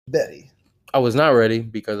Betty. I was not ready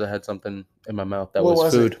because I had something in my mouth that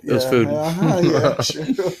was food. It was food. Yeah, sure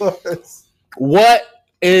it was. What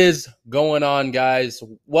is going on, guys?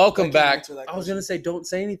 Welcome back. I was going to say, don't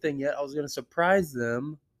say anything yet. I was going to surprise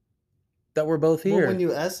them that we're both here. Well, when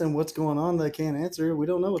you ask them what's going on, they can't answer. We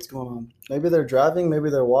don't know what's going on. Maybe they're driving, maybe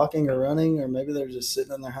they're walking or running, or maybe they're just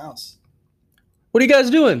sitting in their house. What are you guys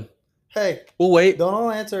doing? Hey. We'll wait. Don't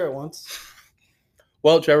all answer at once.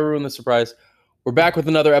 Well, Trevor ruined the surprise. We're back with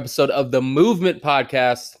another episode of the Movement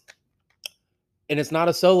Podcast, and it's not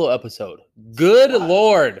a solo episode. Good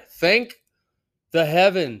Lord. Thank the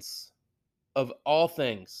heavens of all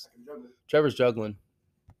things. Trevor's juggling.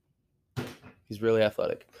 He's really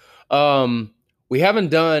athletic. We haven't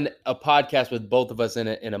done a podcast with both of us in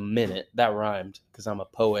it in a minute. That rhymed because I'm a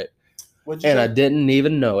poet. I didn't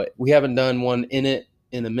even know it. We haven't done one in it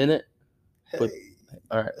in a minute. Hey, but,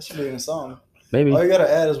 all right. That should be in a song. Maybe. All you got to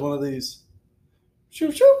add is one of these.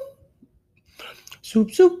 Shoop, shoop. Soup,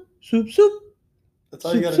 soup, soup, soup. That's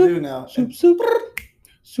all you got to do now. Soup, soup.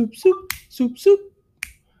 Soup, soup, soup, soup.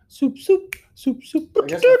 Soup, soup, soup, soup. I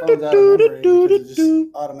guess my phone's out of memory because it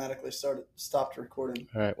just automatically stopped recording.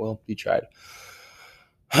 All right, well, you tried.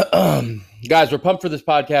 Guys, we're pumped for this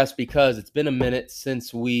podcast because it's been a minute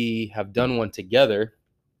since we have done one together.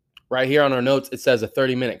 Right here on our notes, it says a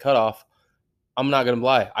 30-minute cutoff. I'm not going to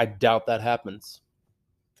lie. I doubt that happens.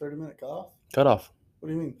 30-minute cutoff? Cutoff. What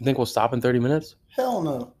do you mean? You think we'll stop in 30 minutes? Hell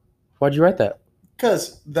no. Why'd you write that?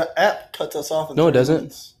 Because the app cuts us off in 30 No, it doesn't.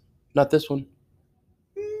 minutes. Not this one.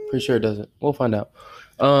 Pretty sure it doesn't. We'll find out.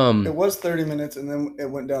 It was 30 minutes, and then it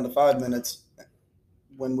went down to 5 minutes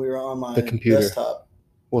when we were on my desktop.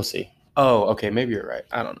 We'll see. Oh, okay. Maybe you're right.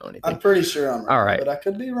 I don't know anything. I'm pretty sure I'm right. All right. But I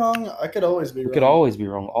could be wrong. I could always be wrong. We could always be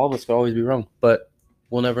wrong. All of us could always be wrong. But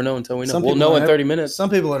we'll never know until we know. We'll know in 30 minutes. Some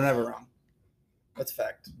people are never wrong. That's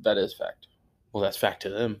fact. That is fact. Well, that's fact to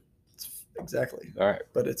them. Exactly. All right.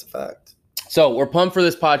 But it's a fact. So we're pumped for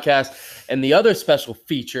this podcast. And the other special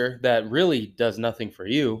feature that really does nothing for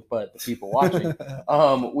you, but the people watching,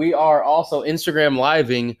 we are also Instagram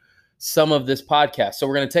living some of this podcast. So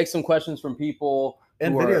we're going to take some questions from people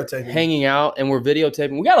and who are videotaping, hanging out, and we're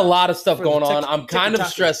videotaping. We got a lot of stuff going on. I'm kind of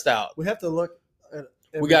stressed out. We have to look at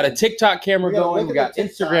everything. We got a TikTok camera going. We got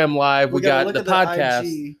Instagram live. We got the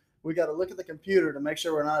podcast. We got to look at the computer to make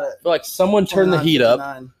sure we're not at. I feel like someone turned the heat up.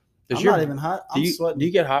 I'm not even hot. I'm sweating. Do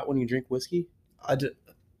you get hot when you drink whiskey? I do.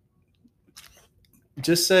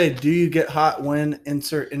 Just say, do you get hot when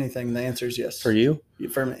insert anything? The answer is yes. For you?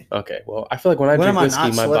 For me. Okay. Well, I feel like when I drink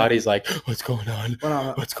whiskey, my body's like, what's going on?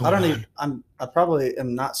 What's going on? I probably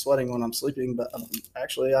am not sweating when I'm sleeping, but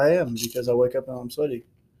actually I am because I wake up and I'm sweaty.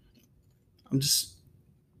 I'm just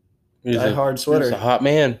a hard sweater. He's a hot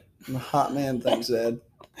man. I'm a hot man. Thanks, Ed.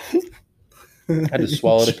 I just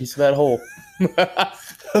swallowed a piece of that hole.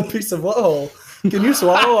 A piece of what hole? Can you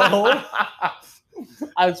swallow a hole?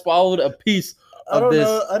 I swallowed a piece of this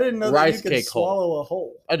I didn't know rice that you could cake swallow a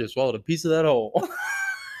hole. I just swallowed a piece of that hole.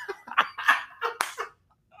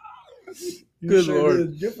 Good Lord.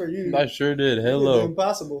 Did. Good for you. I sure did. Hello.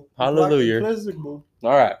 Impossible. Hallelujah. All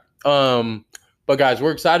right. But guys,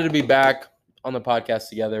 we're excited to be back on the podcast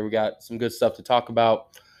together. We got some good stuff to talk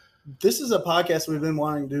about. This is a podcast we've been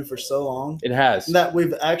wanting to do for so long. It has. That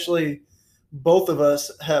we've actually, both of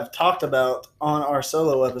us have talked about on our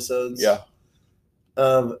solo episodes. Yeah.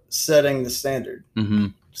 Of setting the standard. Mm-hmm.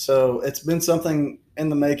 So it's been something in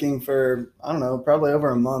the making for, I don't know, probably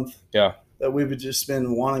over a month. Yeah. That we've just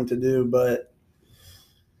been wanting to do. But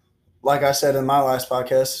like I said in my last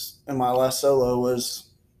podcast, in my last solo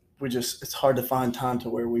was it's hard to find time to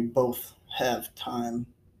where we both have time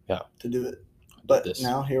to do it. But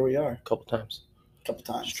now here we are. A couple times.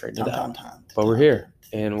 Straight time. But we're here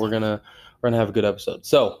and we're gonna have a good episode.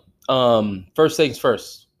 So first things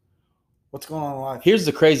first. What's going on in life? Here's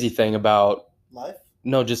the crazy thing about life.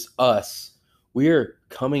 No, just us. We're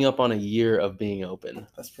coming up on a year of being open.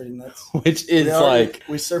 That's pretty nuts. Which is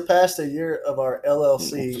we surpassed a year of our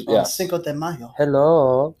LLC on Cinco de Mayo.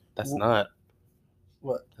 Hello. That's not.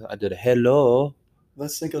 What? I did a hello.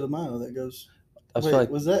 That's Cinco de Mayo. That goes. Wait,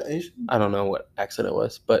 was that Asian? I don't know what accent it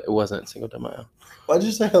was, but it wasn't Cinco de Mayo. Why'd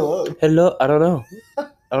you say hello? Hello. I don't know. I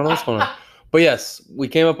don't know what's going on. But yes, we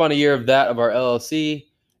came up on a year of that of our LLC,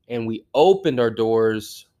 and we opened our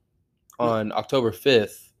doors on October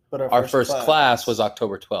 5th. But our first class was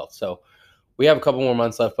October 12th. So we have a couple more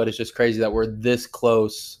months left, but it's just crazy that we're this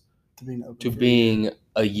close to being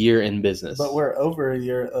a year in business. But we're over a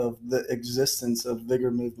year of the existence of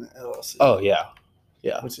Vigor Movement LLC. Oh, yeah.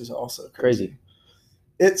 Yeah. Which is also crazy.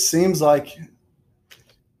 It seems like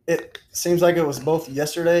it was both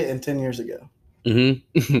yesterday and 10 years ago.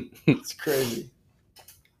 Mm-hmm. It's crazy.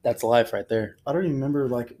 That's life right there. I don't even remember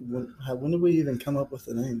when did we even come up with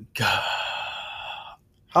the name? God.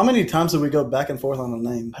 How many times did we go back and forth on the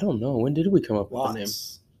name? I don't know. When did we come up with the name?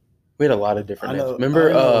 Lots. We had a lot of different names. I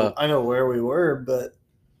Remember? I know where we were, but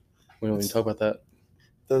We don't even talk about that.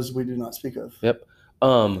 those we do not speak of. Yep.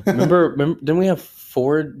 Remember? Didn't we have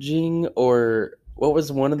foraging or what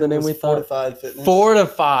was one of the name we thought? Fortified Fitness.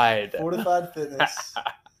 Fortified Fitness.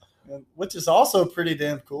 Which is also pretty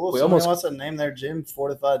damn cool. If somebody wants to name their gym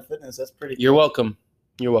Fortified Fitness, that's pretty cool. You're welcome.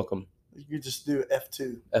 You just do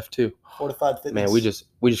F2. F2. Fortified Fitness. Man,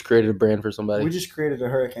 we just created a brand for somebody. We just created a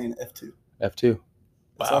hurricane F2. F2. Wow.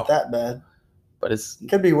 It's not that bad. But it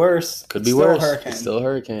could be worse. Could be worse. It's still a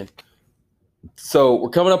hurricane. So we're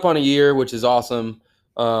coming up on a year, which is awesome.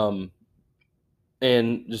 And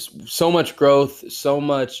just so much growth, so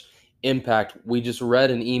much impact. We just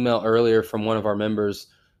read an email earlier from one of our members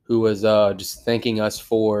who was just thanking us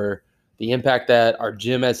for the impact that our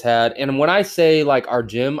gym has had. And when I say like our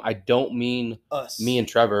gym, I don't mean us, me and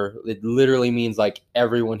Trevor. It literally means like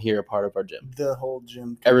everyone here a part of our gym. The whole gym.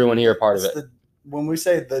 Community. Everyone here a part of it. When we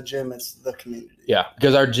say the gym, it's the community. Yeah,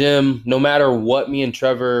 because our gym, no matter what me and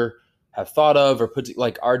Trevor have thought of or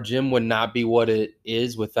like our gym would not be what it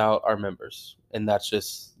is without our members. And that's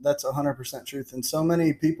 100% truth. And so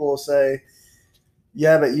many people say,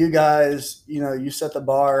 yeah, but you guys, you set the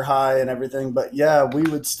bar high and everything. But yeah, we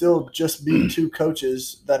would still just be two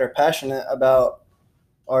coaches that are passionate about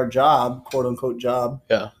our job, quote unquote job.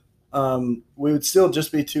 Yeah. We would still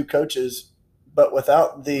just be two coaches, but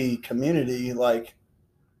without the community, like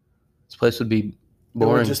this place would be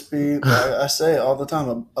boring. It would just be, I say all the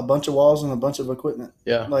time, a bunch of walls and a bunch of equipment.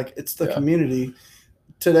 Yeah. Like it's the community.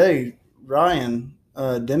 Today, Ryan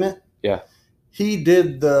Dimmitt. Yeah. He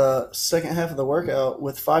did the second half of the workout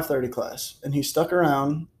with 5:30 class, and he stuck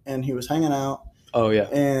around and he was hanging out. Oh yeah.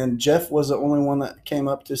 And Jeff was the only one that came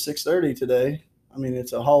up to 6:30 today. I mean,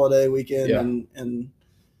 it's a holiday weekend, and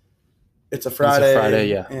it's a Friday. It's a Friday,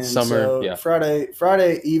 yeah. And summer, so yeah.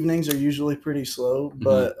 Friday evenings are usually pretty slow,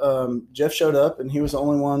 but Jeff showed up, and he was the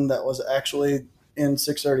only one that was actually in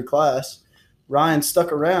 6:30 class. Ryan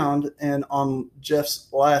stuck around, and on Jeff's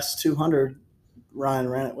last 200, Ryan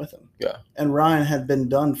ran it with him. Yeah. And Ryan had been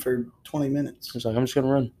done for 20 minutes. He's like, I'm just going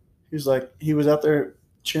to run. He was out there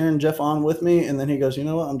cheering Jeff on with me, and then he goes, you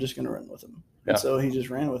know what, I'm just going to run with him. Yeah. And so he just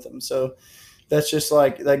ran with him. So that's just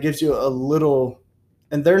like, that gives you a little,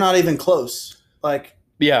 and they're not even close. Like,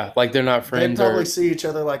 yeah, like they're not friends. They probably see each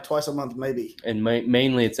other like twice a month, maybe. And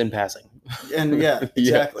mainly it's in passing. And yeah,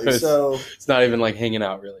 exactly. Yeah, so it's not even like hanging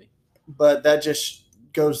out really. But that just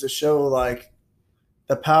goes to show like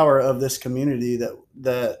the power of this community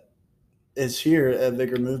that is here at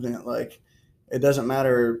Vigor Movement. Like, it doesn't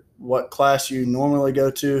matter what class you normally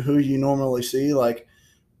go to, who you normally see, like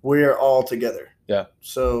we're all together. Yeah.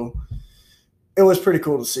 So it was pretty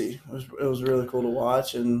cool to see. It was really cool to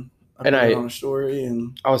watch, and I put it on a story.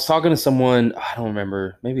 And I was talking to someone, I don't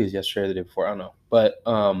remember, maybe it was yesterday or the day before, I don't know. But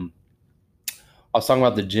I was talking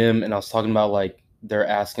about the gym, and I was talking about like they're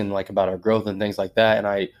asking like about our growth and things like that, and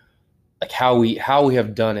I like how we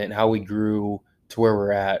have done it and how we grew to where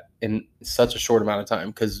we're at in such a short amount of time.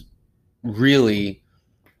 Because really,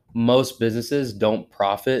 most businesses don't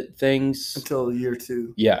profit things until year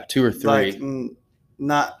 2. Yeah, 2 or 3. Like,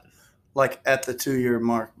 not like at the 2-year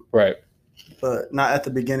mark, right? But not at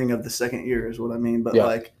the beginning of the second year is what I mean. But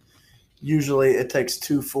like, usually it takes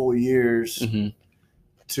 2 full years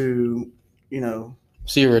to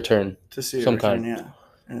see a return. To see a return, yeah.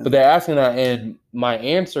 But they're asking that, and my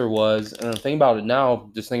answer was, and I'm thinking about it now,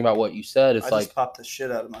 just thinking about what you said. It's I just popped the shit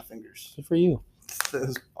out of my fingers. Good for you.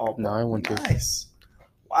 No, I want to. Nice.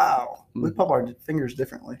 Wow. We pop our fingers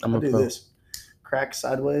differently. I do this. Crack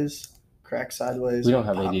sideways. We don't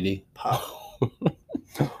have pop, ADD. Pop.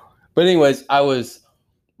 But anyways,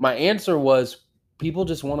 my answer was people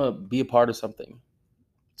just want to be a part of something.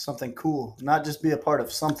 Something cool. Not just be a part of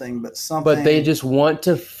something, but something. But they just want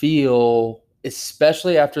to feel,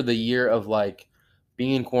 especially after the year of like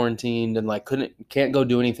being quarantined and like can't go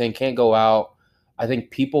do anything, can't go out. I think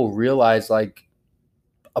people realize like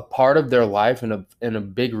a part of their life and a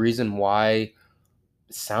big reason why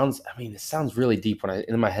it sounds really deep when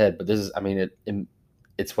in my head, but this is,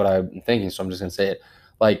 it's what I'm thinking. So I'm just going to say it.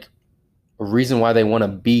 Like, a reason why they want to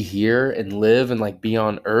be here and live and like be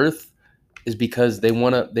on earth is because they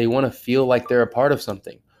want to feel like they're a part of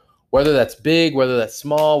something, whether that's big, whether that's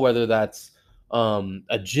small, whether that's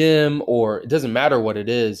a gym, or it doesn't matter what it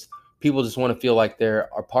is. People just want to feel like they're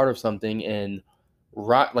a part of something. And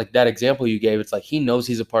like that example you gave, it's like he knows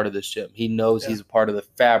he's a part of this gym. He knows he's a part of the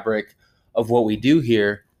fabric of what we do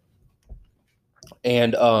here.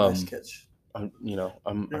 And nice catch. I'm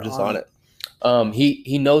You're just on on it.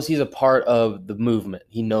 He knows he's a part of the movement.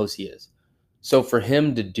 He knows he is. So for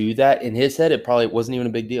him to do that in his head, it probably wasn't even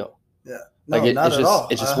a big deal. Yeah. No, Like not it's at all.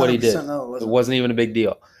 just what he did. No, it wasn't even a big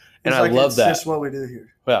deal. And It's I like love it's that. just what we do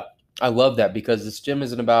here. Yeah. I love that because this gym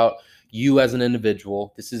isn't about you as an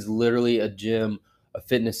individual. This is literally a gym, a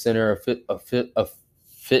fitness center, a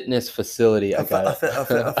fitness facility. I got it.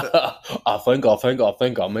 I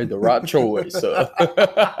think I made the right choice.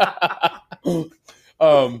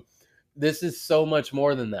 This is so much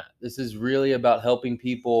more than that. This is really about helping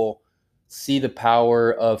people see the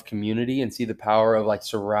power of community and see the power of like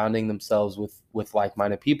surrounding themselves with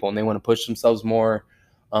like-minded people, and they want to push themselves more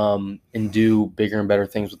and do bigger and better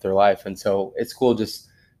things with their life. And so it's cool just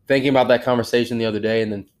thinking about that conversation the other day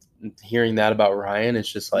and then hearing that about Ryan.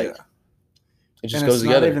 It's just like it just goes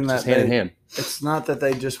together, just hand in hand. It's not that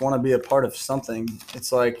they just want to be a part of something.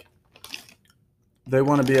 It's like they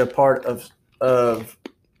want to be a part of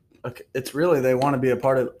it's really they want to be a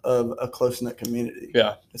part of a close-knit community.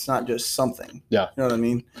 Yeah. It's not just something. Yeah. You know what I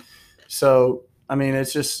mean? So, I mean,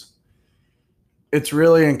 it's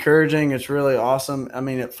really encouraging. It's really awesome. I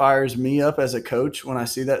mean, it fires me up as a coach when I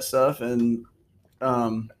see that stuff. And,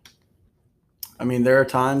 I mean, there are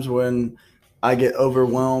times when I get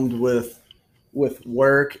overwhelmed with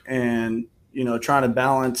work and, trying to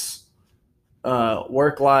balance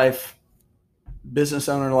work life, business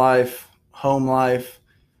owner life, home life.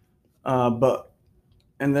 But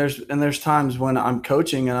there's times when I'm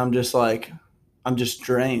coaching and I'm just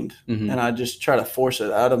drained and I just try to force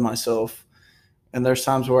it out of myself. And there's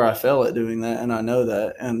times where I fail at doing that, and I know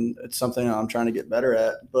that, and it's something I'm trying to get better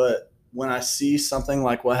at. But when I see something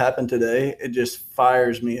like what happened today, it just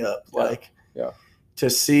fires me up. Yeah. To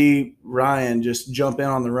see Ryan just jump in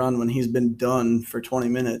on the run when he's been done for 20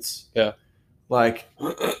 minutes. Yeah. Like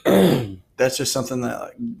that's just something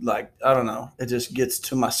that like I don't know. It just gets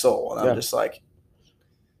to my soul, and I'm just like,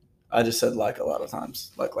 I just said like a lot of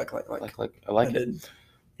times. Like. I like it.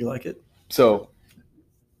 You like it? So.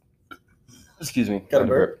 Excuse me. Got a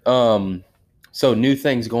burp. So new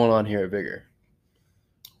things going on here at Vigor.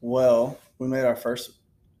 Well, we made our first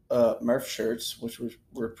Murph shirts, which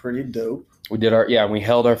were pretty dope. We did we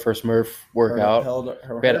held our first Murph workout.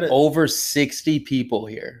 We had over 60 people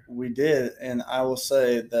here. We did, and I will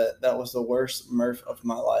say that was the worst Murph of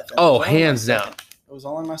my life. Hands down. It was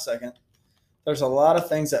only my second. There's a lot of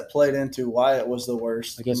things that played into why it was the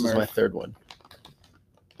worst. I guess it was my third one.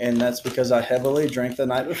 And that's because I heavily drank the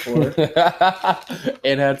night before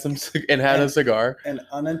and had a cigar and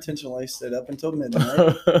unintentionally stayed up until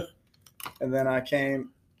midnight. And then I came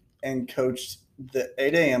and coached the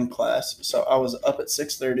 8 a.m. class. So I was up at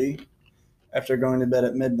 6:30 after going to bed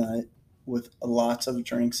at midnight with lots of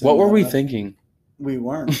drinks. What were we thinking? We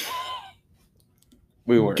weren't.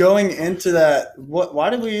 We weren't. Going into that, why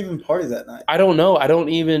did we even party that night? I don't know. What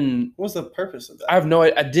was the purpose of that? I have no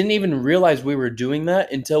idea. I didn't even realize we were doing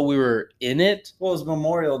that until we were in it. Well, it was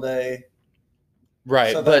Memorial Day.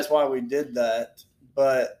 Right. So that's why we did that.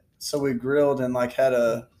 But so we grilled and like had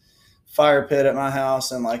a fire pit at my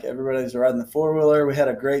house and like everybody was riding the 4-wheeler. We had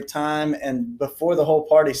a great time. And before the whole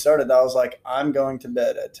party started, I was like, I'm going to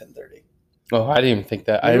bed at 10:30. Oh, I didn't even think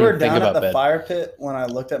that. We were down at the fire pit when I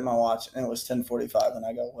looked at my watch, and it was 10:45, and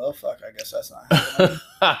I go, well, fuck, I guess that's not happening.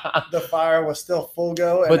 The fire was still full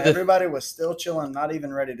go, and everybody was still chilling, not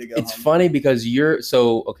even ready to go home. It's funny because you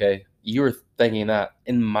were thinking that.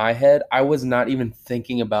 In my head, I was not even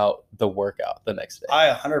thinking about the workout the next day. I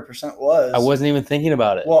 100% was. I wasn't even thinking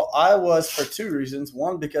about it. Well, I was for two reasons.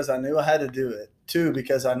 One, because I knew I had to do it. Two,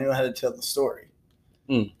 because I knew I had to tell the story.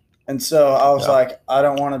 And so I was like, I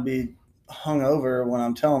don't want to be hungover when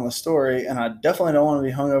I'm telling the story, and I definitely don't want to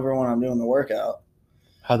be hungover when I'm doing the workout.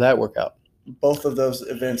 How'd that work out? Both of those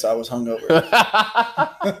events I was hungover.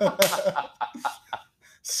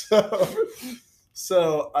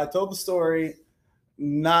 So I told the story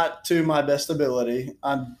not to my best ability.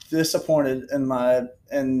 I'm disappointed in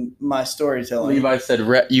my storytelling. Levi said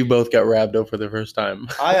you both got rhabdo for the first time.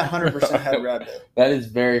 I 100% had rhabdo. That is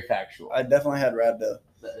very factual. I definitely had rhabdo.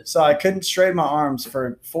 So I couldn't straighten my arms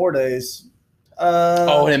for 4 days.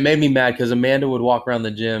 And it made me mad because Amanda would walk around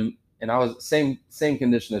the gym, and I was same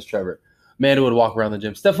condition as Trevor. Amanda would walk around the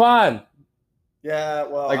gym. Stefan! Yeah,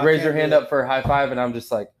 well, like raise your hand up for a high five, and I'm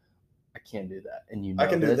just like, I can't do that. And I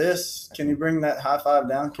can do this. Can you bring that high five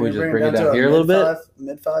down? Can we just bring it down here a little bit?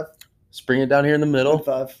 Mid-five? Just bring it down here in the middle.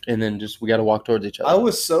 Mid-five. And then we got to walk towards each other. I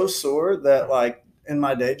was so sore that, like, in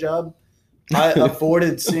my day job, I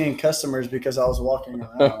avoided seeing customers because I was walking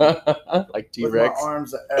around like T-Rex with my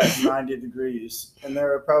arms at 90 degrees. And they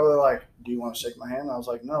were probably like, do you want to shake my hand? And I was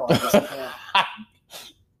like, no, I just can't.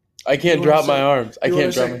 I can't You drop wanna my shake- arms. I You want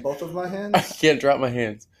can't to drop. shake both of my I hands? can't drop my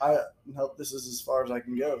hands. Nope. This is as far as I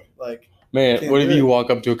can go. Like, Man, can't what if do you it. walk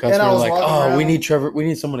up to a And customer I was like, walking "Oh, we around- need Trevor. We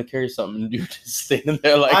need someone to carry something." And you're just standing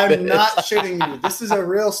there like I'm this. not shitting you. This is a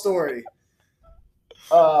real story.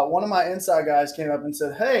 One of my inside guys came up and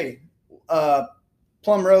said, "Hey,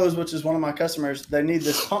 Plum Rose, which is one of my customers, they need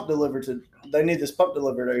this pump delivered.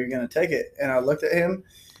 Are you going to take it?" And I looked at him,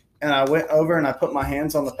 and I went over and I put my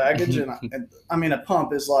hands on the package, and I mean, a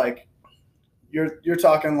pump is like you're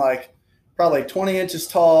talking like probably 20 inches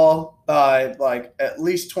tall by like at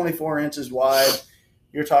least 24 inches wide.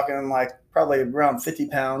 You're talking like probably around 50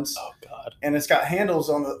 pounds. Oh God! And it's got handles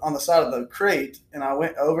on the side of the crate. And I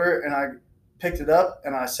went over and I picked it up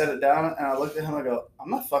and I set it down and I looked at him and I go, "I'm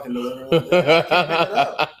not fucking delivering it. I can't pick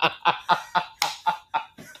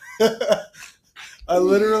it up." I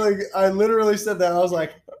literally said that. I was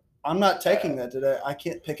like, "I'm not taking that today. I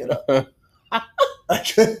can't pick it up."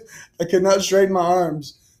 I could not straighten my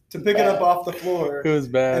arms to pick it up off the floor. It was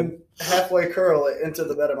bad. And halfway curl it into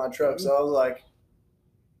the bed of my truck. So I was like,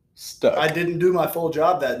 Stuck. I didn't do my full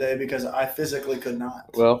job that day because I physically could not.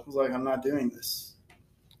 Well, I was like, I'm not doing this.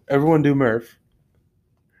 Everyone do Murph.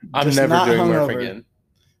 I'm Just never not doing Murph hungover. again.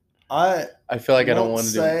 I feel like I don't want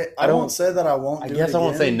to do it. I won't say that I won't do it. I guess I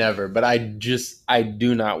won't say again. never, but I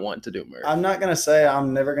do not want to do Murph. I'm not going to say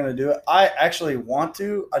I'm never going to do it. I actually want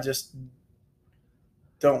to. I just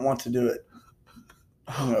don't want to do it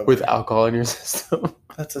hungover. With alcohol in your system.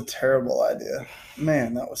 That's a terrible idea.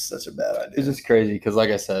 Man, that was such a bad idea. It's just crazy because, like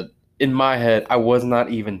I said, in my head, I was not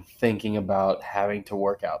even thinking about having to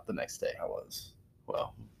work out the next day. I was.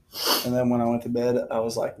 Well. And then when I went to bed, I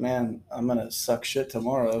was like, man, I'm going to suck shit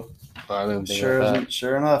tomorrow. I didn't think about that.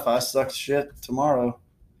 Sure enough, I sucked shit tomorrow.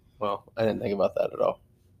 Well, I didn't think about that at all.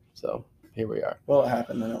 So here we are. Well, it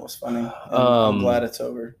happened and it was funny. And I'm glad it's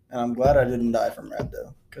over. And I'm glad I didn't die from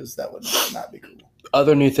rhabdo because that would not be cool.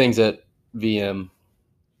 Other new things at VM.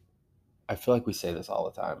 I feel like we say this all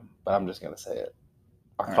the time, but I'm just going to say it.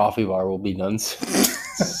 Our coffee bar will be done soon.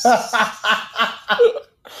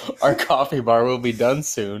 Our coffee bar will be done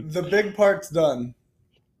soon. The big part's done.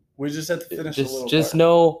 We just have to finish the little Just part.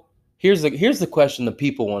 know, here's the question the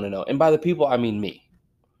people want to know. And by the people, I mean me.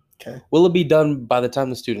 Okay. Will it be done by the time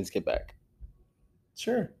the students get back?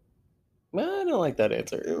 Sure. Well, I don't like that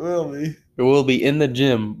answer. It will be. It will be in the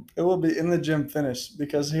gym. It will be in the gym finished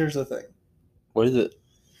because here's the thing. What is it?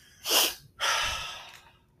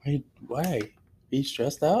 Why? Are you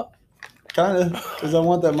stressed out? Kind of, because I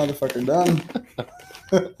want that motherfucker done.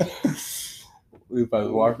 Levi's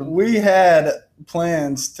washing. We had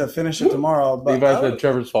plans to finish it tomorrow, but Levi said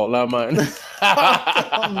Trevor's fault, not mine.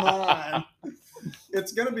 Come on.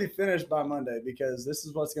 It's going to be finished by Monday because this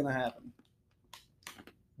is what's going to happen.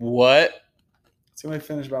 What? It's going to be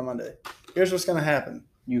finished by Monday. Here's what's going to happen.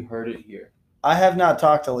 You heard it here. I have not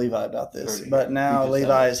talked to Levi about this, but now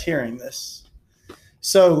Levi is hearing this.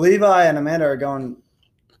 So Levi and Amanda are going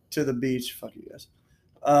to the beach. Fuck you guys.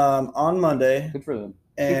 On Monday. Good for them.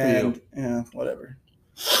 And yeah, whatever.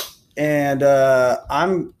 And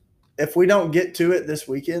if we don't get to it this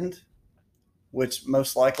weekend, which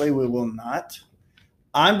most likely we will not,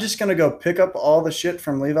 I'm just gonna go pick up all the shit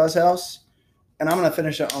from Levi's house, and I'm gonna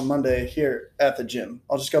finish it on Monday here at the gym.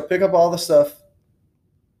 I'll just go pick up all the stuff.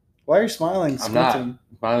 Why are you smiling? I'm not.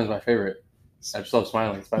 Smiling's my favorite. I just love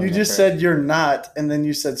smiling. You just said you're not, and then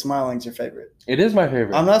you said smiling's your favorite. It is my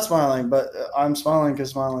favorite. I'm not smiling, but I'm smiling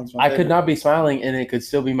because smiling's my favorite. I could not be smiling, and it could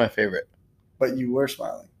still be my favorite. But you were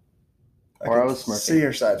smiling. Or I was smirking. See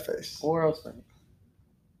your side face. Or I was smirking.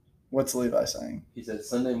 What's Levi saying? He said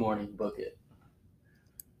Sunday morning, book it.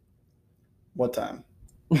 What time?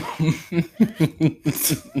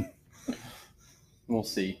 We'll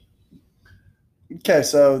see. Okay,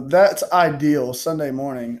 so that's ideal, Sunday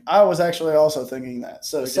morning. I was actually also thinking that.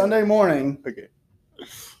 So Sunday morning,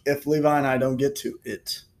 if Levi and I don't get to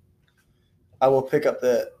it, I will pick up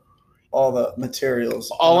all the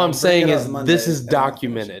materials. All I'm saying is this is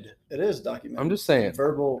documented. It is documented. I'm just saying.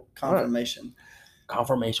 Verbal confirmation.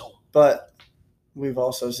 Confirmation. But we've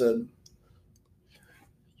also said.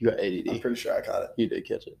 You got ADD. I'm pretty sure I caught it. You did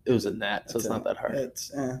catch it. It was a gnat, so it's not that hard.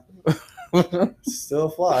 It's still a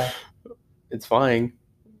fly. It's flying.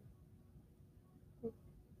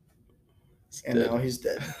 And now he's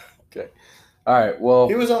dead. Okay. All right. Well,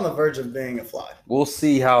 he was on the verge of being a fly. We'll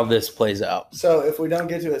see how this plays out. So if we don't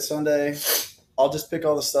get to it Sunday, I'll just pick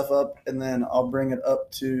all the stuff up and then I'll bring it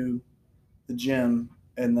up to the gym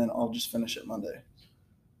and then I'll just finish it Monday.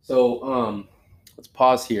 So let's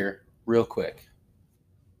pause here real quick.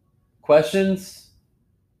 Questions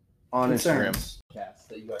on Instagram.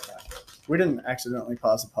 That you guys have. We didn't accidentally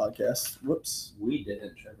pause the podcast. Whoops. We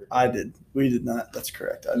didn't, Trevor. I did. We did not. That's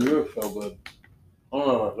correct. I did. You're so good. I don't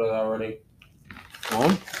know if I said that already. Go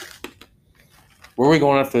on. Where are we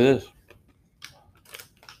going after this?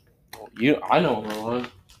 I know where we're going.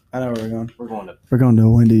 I know where we're going. We're going to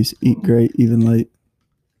Wendy's. Eat great, even late.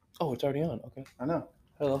 Oh, it's already on. Okay. I know.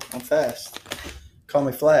 Hello. I'm fast. Call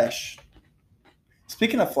me Flash.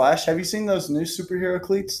 Speaking of Flash, have you seen those new superhero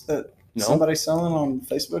cleats that somebody's selling on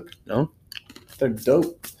Facebook? No. They're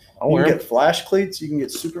dope. You can get Flash cleats. You can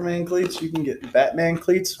get Superman cleats. You can get Batman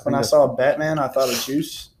cleats. When I saw Batman, I thought of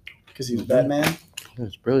Juice because he's Batman.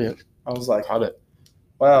 It's brilliant. I was like, Caught it.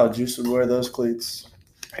 Wow, Juice would wear those cleats.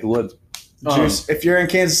 He would. Juice. If you're in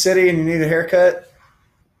Kansas City and you need a haircut,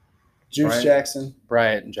 Juice Jackson.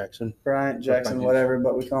 Bryant Jackson, whatever,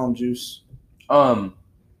 but we call him Juice.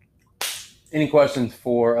 Any questions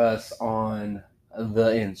for us on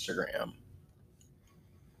the Instagram?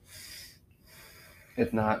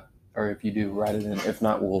 If not, or if you do, write it in. If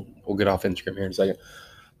not, we'll get off Instagram here in a second.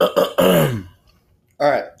 All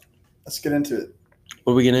right, let's get into it.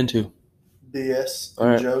 What do we get into? BS,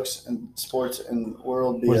 and jokes, and sports, and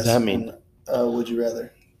world BS. What does that mean? And, would you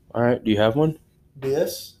rather? All right, do you have one?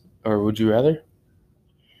 BS? Or would you rather?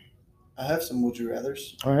 I have some would you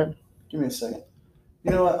rathers. All right. Give me a second.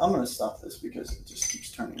 You know what? I'm going to stop this because it just keeps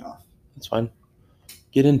turning off. That's fine.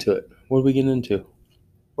 Get into it. What are we getting into?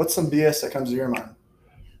 What's some BS that comes to your mind?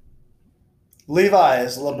 Levi,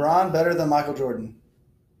 is LeBron better than Michael Jordan?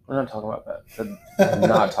 We're not talking about that. We're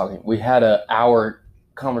not talking. We had an hour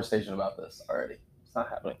conversation about this already. It's not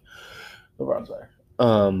happening. LeBron's better.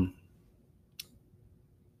 I'm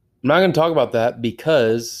not going to talk about that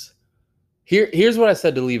because here's what I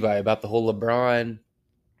said to Levi about the whole LeBron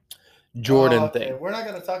Jordan thing. We're not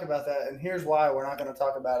going to talk about that, and here's why we're not going to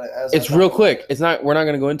talk about it. It's real quick. We're not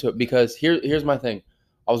going to go into it because here's my thing.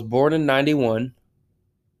 I was born in 91.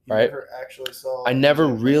 Right. Never actually saw. I never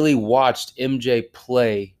really watched MJ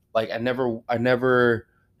play. Like I never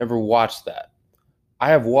watched that. I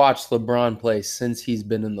have watched LeBron play since he's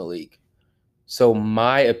been in the league. So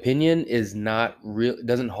my opinion is not real.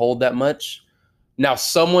 Doesn't hold that much. Now,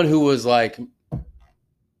 someone who was like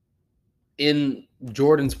in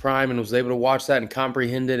Jordan's prime and was able to watch that and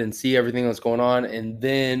comprehend it and see everything that's going on, and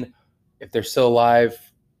then if they're still alive,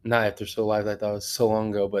 not if they're still alive, I thought it was so long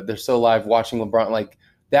ago, but they're still alive watching LeBron, like.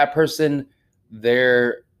 That person,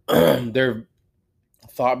 their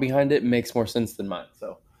thought behind it makes more sense than mine.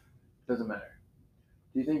 So, it doesn't matter.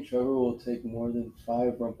 Do you think Trevor will take more than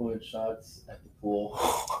 5 Rumpelman shots at the pool?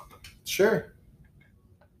 Sure.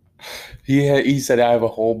 He said, I have a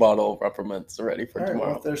whole bottle of Rumpelmans ready for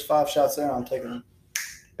tomorrow. Well, if there's 5 shots there, I'm taking them.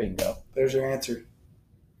 Bingo. There's your answer.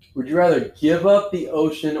 Would you rather give up the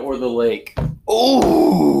ocean or the lake?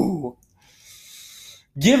 Oh!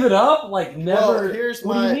 Give it up? Like never. Well,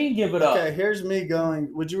 what do you mean give it up? Okay, here's me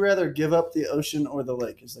going. Would you rather give up the ocean or the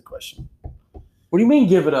lake is the question. What do you mean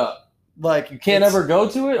give it up? Like you can't ever go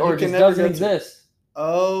to it or it just doesn't exist?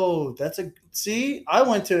 Oh, see, I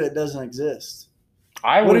went to it doesn't exist.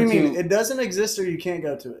 What do you mean? It doesn't exist or you can't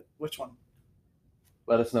go to it? Which one?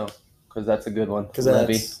 Let us know because that's a good one. Because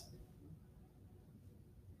Levy.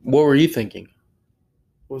 What were you thinking?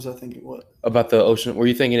 What was I thinking? What? About the ocean? Were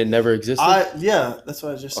you thinking it never existed? Yeah, that's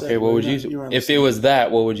what I just said. Okay, what would you if it was that,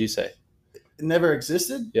 what would you say? It never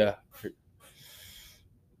existed? Yeah.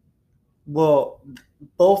 Well,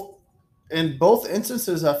 in both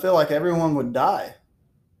instances, I feel like everyone would die.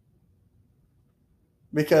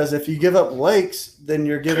 Because if you give up lakes, then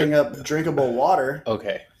you're giving up drinkable water.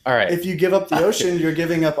 Okay. All right. If you give up the ocean, you're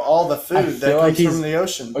giving up all the food that comes from the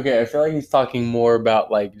ocean. Okay, I feel like he's talking more about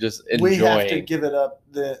like just enjoying. We have to give it up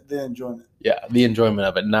the enjoyment. Yeah, the enjoyment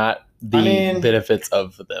of it, not the benefits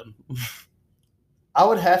of them. I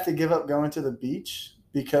would have to give up going to the beach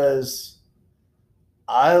because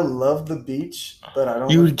I love the beach, but I don't.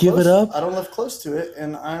 You would give it up? I don't live close to it,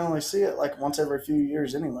 and I only see it like once every few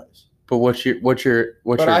years, anyways. But what's your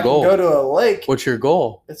But I goal? can go to a lake. What's your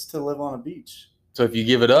goal? It's to live on a beach. So if you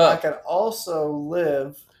give it up, I could also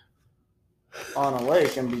live on a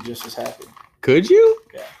lake and be just as happy. Could you?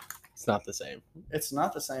 Yeah. It's not the same. It's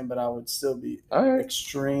not the same, but I would still be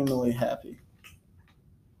extremely happy.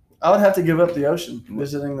 I would have to give up the ocean,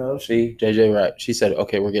 visiting the ocean. See, JJ, right. She said,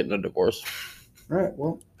 okay, we're getting a divorce. Right,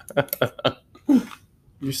 well.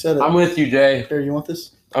 You said it. I'm with you, Jay. Here, you want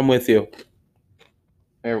this? I'm with you.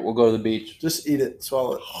 Here, we'll go to the beach. Just eat it.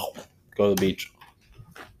 Swallow it. Go to the beach.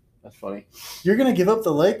 That's funny. You're going to give up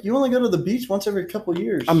the lake? You only go to the beach once every couple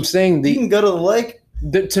years. I'm saying you can go to the lake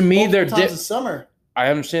to me, they're different. Summer. I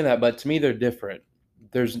understand that, but to me, they're different.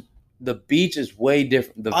 the beach is way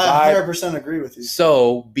different. The I vibe. 100% agree with you.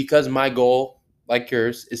 So, because my goal, like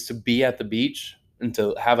yours, is to be at the beach and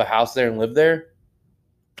to have a house there and live there,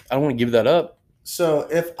 I don't want to give that up. So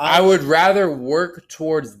if I would rather work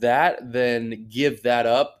towards that than give that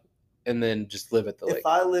up and then just live at the lake. If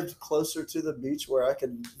I lived closer to the beach where I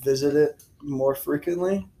could visit it more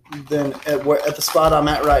frequently, then at the spot I'm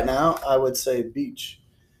at right now, I would say beach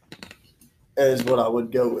is what I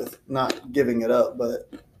would go with. Not giving it up,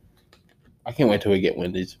 but I can't wait till we get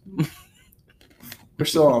Wendy's. we're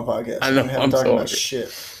still on a podcast. I know. I'm I'm talking so about hungry.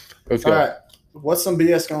 shit. Let's go. All right. What's some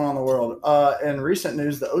BS going on in the world? In recent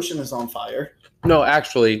news, the ocean is on fire. No,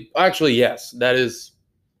 actually, yes. That is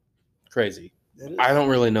crazy. It is. I don't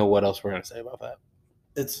really know what else we're going to say about that.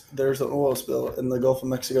 There's an oil spill in the Gulf of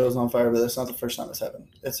Mexico is on fire, but that's not the first time it's happened.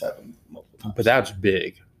 It's happened multiple times. But that's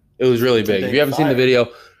big. It was really big. If you haven't seen the video,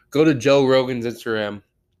 go to Joe Rogan's Instagram.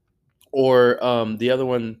 Or the other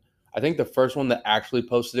one, I think the first one that actually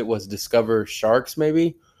posted it was Discover Sharks,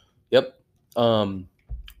 maybe. Yep.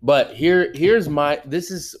 But we'll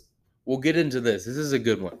get into this. This is a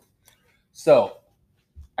good one. So,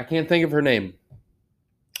 I can't think of her name.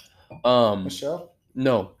 Michelle?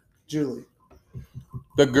 No. Julie.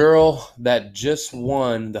 The girl that just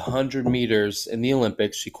won the 100 meters in the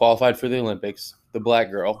Olympics. She qualified for the Olympics. The black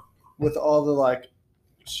girl. With all the,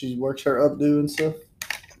 she works her updo and stuff?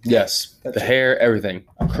 Yes. That's the it. hair, everything.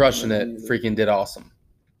 Crushing it. Freaking did awesome.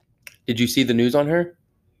 Did you see the news on her?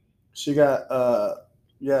 She got,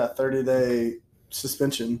 30-day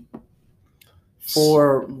suspension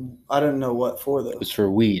for, I didn't know what for, though. It was for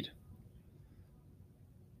weed.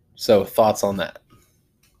 So, thoughts on that?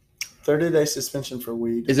 30-day suspension for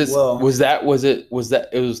weed. Is it? Well, Was it? It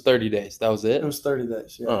was 30 days. That was it. it was 30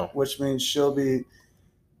 days. Yeah, Oh. which means she'll be.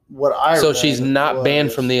 What I So read she's not banned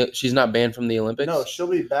was- from the. She's not banned from the Olympics. No, she'll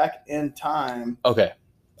be back in time. Okay,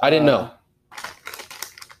 I didn't know.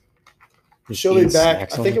 She'll be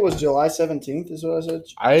back. I think it was July 17th. Is what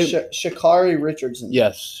I said. Sha'Carri Richardson.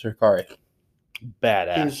 Yes, Sha'Carri.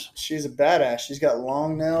 Badass. She's a badass. She's got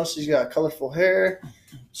long nails. She's got colorful hair.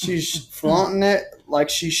 She's flaunting it like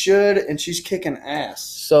she should, and she's kicking ass.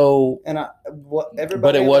 So, And everybody.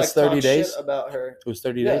 But it was 30 talks days? shit about her. it was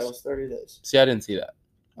 30 Yeah, days. it was 30 days. See, I didn't see that.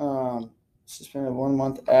 Suspended 1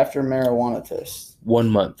 month after marijuana test. 1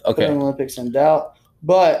 month. Okay. Putting Olympics in doubt.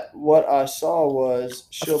 But what I saw was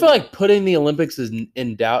I feel like putting the Olympics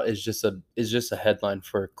in doubt is just a headline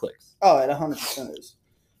for clicks. Oh, it 100% is.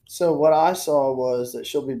 So what I saw was that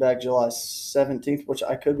she'll be back July 17th, which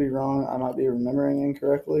I could be wrong. I might be remembering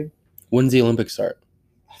incorrectly. When's the Olympics start?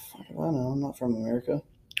 Fuck if I know. I'm not from America.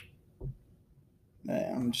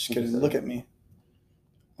 Man, I'm just kidding. Look at me.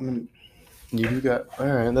 You got all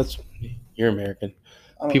right. You're American.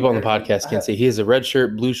 I'm People American. on the podcast can't see. He has a red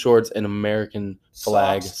shirt, blue shorts, and American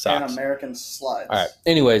flag socks. And American slides. All right.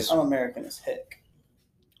 Anyways, I'm American as heck.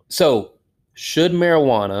 so should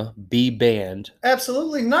marijuana be banned?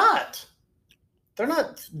 Absolutely not. They're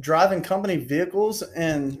not driving company vehicles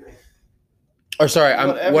and. Or sorry,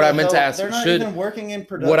 what I meant to ask They're not should even working in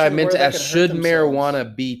production. what I meant where to they ask could hurt should themselves.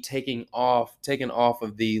 marijuana be taken off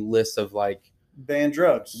of the list of Banned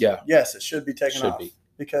drugs? Yeah. Yes, it should be taken Should off be.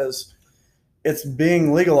 because it's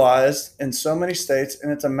being legalized in so many states,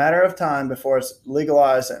 and it's a matter of time before it's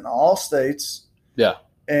legalized in all states. Yeah.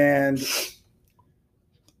 And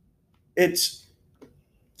it's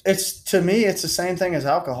to me, it's the same thing as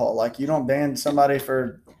alcohol. Like, you don't ban somebody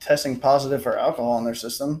for testing positive for alcohol in their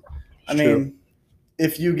system. I True. mean,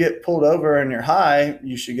 if you get pulled over and you're high,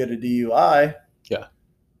 you should get a DUI.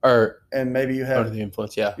 or And maybe you have under the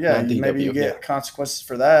influence. Yeah. Yeah, not maybe you DW, get consequences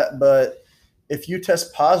for that. But if you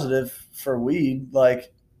test positive for weed,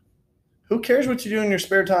 who cares what you do in your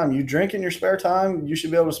spare time? You drink in your spare time, you should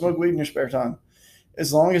be able to smoke weed in your spare time.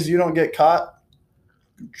 As long as you don't get caught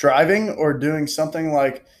driving or doing something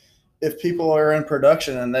like if people are in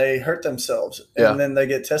production and they hurt themselves and then they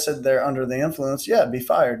get tested there under the influence, be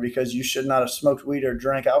fired because you should not have smoked weed or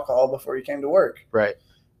drank alcohol before you came to work. Right.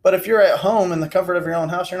 But if you're at home in the comfort of your own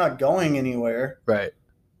house, you're not going anywhere. Right.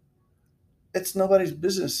 It's nobody's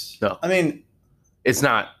business. No. I mean, It's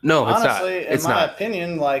not. No, it's honestly, not. It's in my not.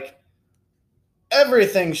 opinion,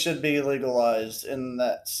 everything should be legalized in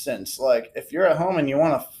that sense. Like, if you're at home and you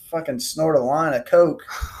want to fucking snort a line of coke,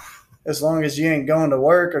 as long as you ain't going to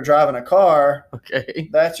work or driving a car, Okay.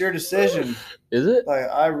 that's your decision. Is it?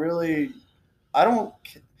 I don't.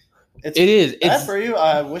 It is. bad It's for you.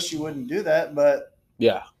 I wish you wouldn't do that, but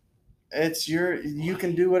yeah. you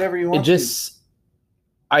can do whatever you want.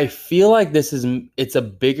 I feel like it's a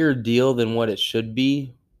bigger deal than what it should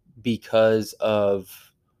be because of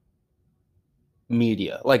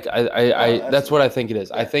media. Like that's absolutely. what I think it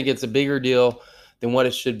is. Yeah. I think it's a bigger deal than what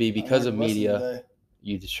it should be because of media.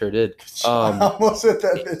 You sure did. I almost said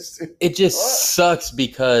that bitch too. It just sucks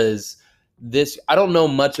because I don't know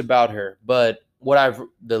much about her, but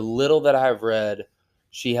the little that I've read,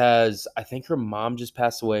 she has, I think her mom just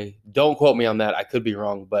passed away. Don't quote me on that. I could be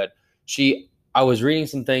wrong, but I was reading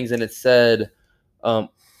some things and it said, let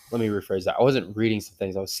me rephrase that. I wasn't reading some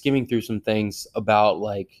things. I was skimming through some things about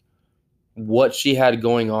like what she had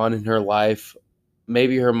going on in her life.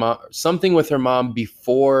 Maybe her mom, something with her mom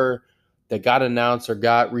before that got announced or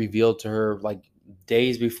got revealed to her, like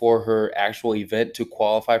days before her actual event to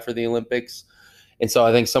qualify for the Olympics. And so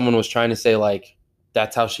I think someone was trying to say like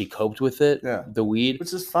that's how she coped with it, the weed.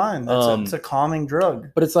 Which is fine. It's a calming drug.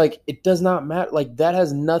 But it's like it does not matter. Like that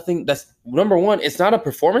has nothing. That's number one. It's not a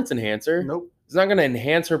performance enhancer. Nope. It's not going to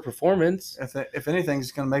enhance her performance. If anything,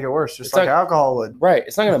 it's going to make it worse, just like alcohol would. Right.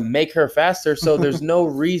 It's not going to make her faster. So there's no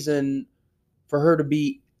reason for her to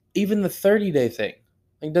be even the 30-day thing.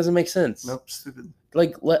 Like, it doesn't make sense. Nope, stupid.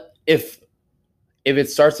 Like, if it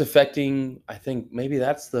starts affecting, I think maybe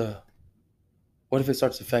that's what if it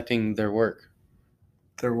starts affecting their work?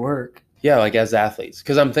 Their work? Yeah, like as athletes.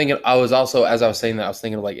 Because I'm thinking, as I was saying that, I was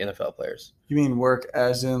thinking of like NFL players. You mean work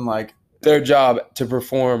as in like their job to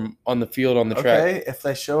perform on the field, on the track. Okay, if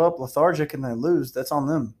they show up lethargic and they lose, that's on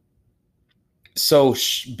them. So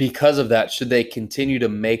because of that, should they continue to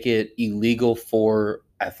make it illegal for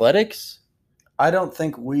athletics? I don't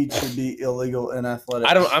think weed should be illegal in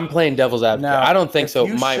athletics. I'm playling devil's advocate. Now, I don't think so.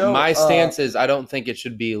 My stance is I don't think it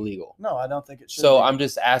should be illegal. No, I don't think it should. So I'm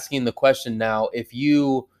just asking the question now.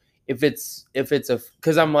 Because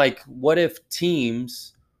I'm like, what if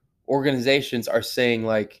teams, organizations are saying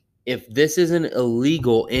like, if this isn't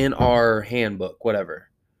illegal in our handbook, whatever,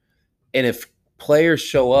 and if players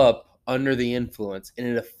show up under the influence and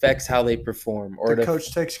it affects how they perform, or the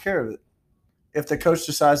coach takes care of it. If the coach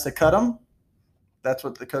decides to cut them, that's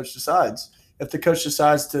what the coach decides. If the coach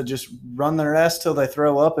decides to just run their ass till they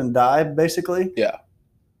throw up and die, basically,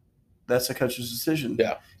 that's the coach's decision.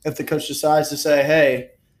 Yeah. If the coach decides to say,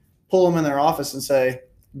 hey, pull them in their office and say,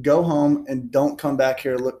 go home and don't come back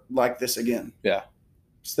here look like this again. Yeah.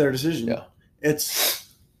 It's their decision. Yeah.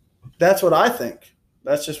 That's what I think.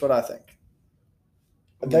 That's just what I think.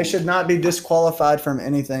 They should not be disqualified from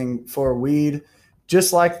anything for weed,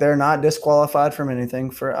 just like they're not disqualified from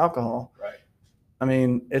anything for alcohol. Right. I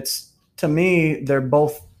mean, to me, they're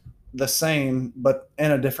both the same, but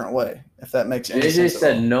in a different way, if that makes any sense. JJ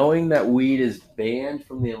said, knowing that weed is banned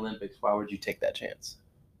from the Olympics, why would you take that chance?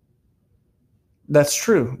 That's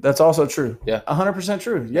true. That's also true. Yeah. 100%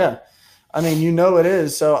 true. Yeah. I mean, it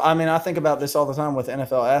is. So, I mean, I think about this all the time with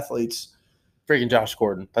NFL athletes. Freaking Josh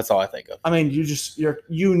Gordon. That's all I think of. I mean, you're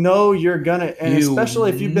going to, and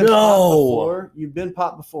especially if you've been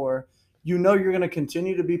popped before, you're going to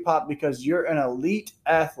continue to be popped because you're an elite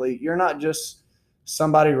athlete. You're not just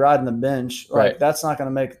somebody riding the bench. Like, right. That's not going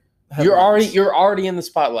to make headlines. You're already in the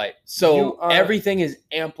spotlight. So everything is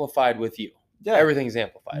amplified with you. Yeah. Everything is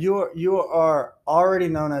amplified. You are already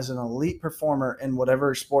known as an elite performer in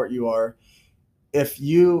whatever sport you are. If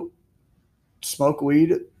you smoke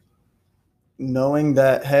weed, knowing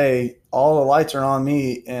that, hey, all the lights are on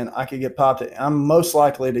me and I could get popped, I'm most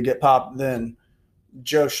likely to get popped than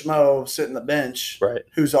Joe Schmo sitting the bench, right?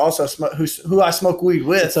 Who's also who I smoke weed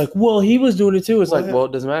with. It's like, well, he was doing it too. It's it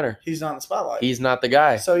doesn't matter. He's not in the spotlight. He's not the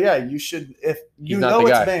guy. So yeah, you should, if you know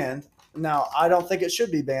it's banned. Now, I don't think it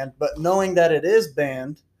should be banned, but knowing that it is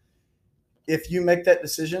banned, if you make that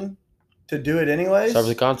decision to do it anyways, suffer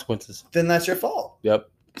the consequences, then that's your fault. Yep.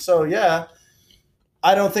 So yeah,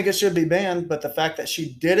 I don't think it should be banned, but the fact that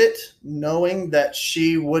she did it knowing that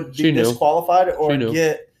she would be disqualified or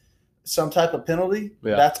get some type of penalty,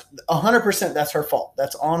 that's 100%. That's her fault.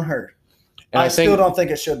 That's on her. And I still don't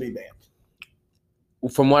think it should be banned.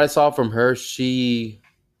 From what I saw from her, she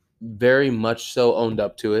very much so owned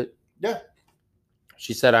up to it. Yeah.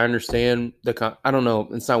 She said, I understand I don't know,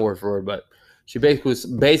 it's not word for word, but she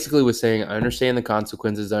basically was saying, I understand the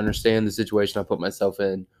consequences. I understand the situation I put myself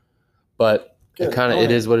in, but it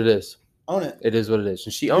is what it is. Own it. It is what it is.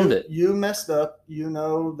 And she owned it. You messed up. You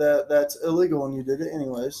know that that's illegal and you did it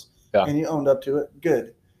anyways. Yeah. And you owned up to it.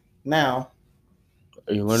 Good. Now,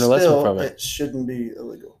 you learn a lesson from it. It shouldn't be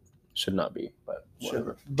illegal. Should not be, but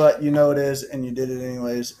whatever. But it is, and you did it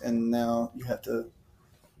anyways, and now you have to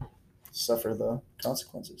suffer the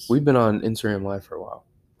consequences. We've been on Instagram Live for a while.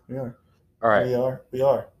 We are. All right. We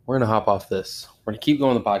are. We're going to hop off this. We're going to keep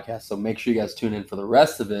going the podcast, so make sure you guys tune in for the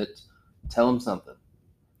rest of it. Tell them something.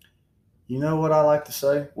 You know what I like to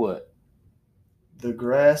say? What? The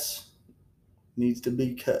grass needs to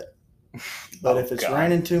be cut. But if it's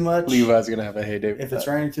raining too much, Levi's going to have a heyday. If it's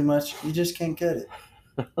raining too much, you just can't cut it.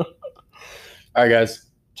 All right, guys.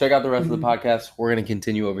 Check out the rest of the podcast. We're going to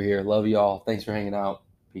continue over here. Love y'all. Thanks for hanging out.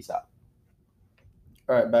 Peace out.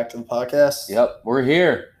 All right, back to the podcast. Yep, we're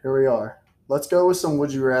here. Here we are. Let's go with some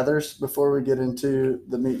would you rathers before we get into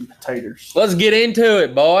the meat and potatoes. Let's get into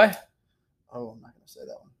it, boy. Oh, I'm not going to say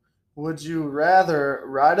that one. Would you rather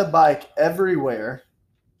ride a bike everywhere?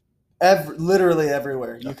 Literally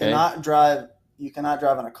everywhere. You cannot drive. You cannot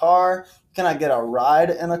drive in a car. You cannot get a ride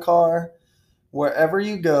in a car. Wherever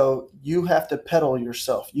you go, you have to pedal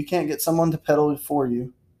yourself. You can't get someone to pedal for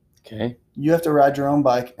you. Okay. You have to ride your own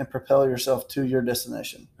bike and propel yourself to your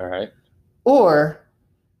destination. All right. Or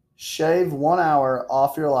shave 1 hour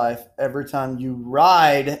off your life every time you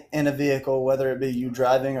ride in a vehicle, whether it be you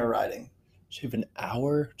driving or riding. Shave an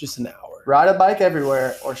hour? Just an hour. Ride a bike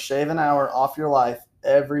everywhere or shave an hour off your life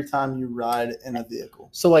every time you ride in a vehicle.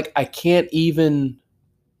 So, like, I can't even...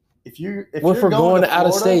 If we're going out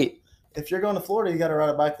of state. If you're going to Florida, you got to ride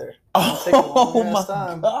a bike there. Oh, my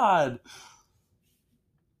God.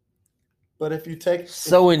 But if you take...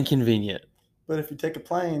 inconvenient. But if you take a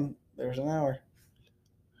plane, there's an hour.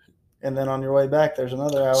 And then on your way back, there's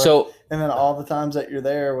another hour. So, and then all the times that you're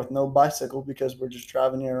there with no bicycle because we're just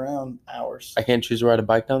driving you around hours. I can't choose to ride a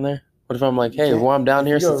bike down there? What if I'm like, hey, while I'm down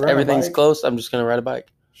here, since everything's close, I'm just going to ride a bike?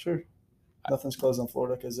 Sure. Nothing's closed in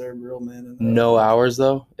Florida because they're real men. No hours,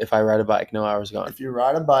 though? If I ride a bike, no hours gone. If you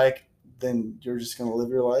ride a bike, then you're just going to live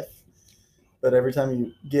your life. But every time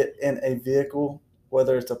you get in a vehicle,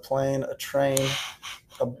 whether it's a plane, a train,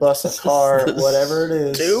 a bus, a car, whatever it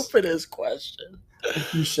is. Stupidest question.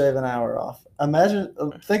 You shave an hour off.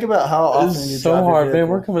 Think about how often you drive so hard, your vehicle. man.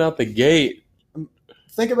 We're coming out the gate.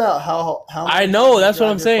 Think about how I know, that's what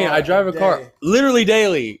I'm saying. I drive a car literally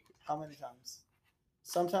daily. How many times?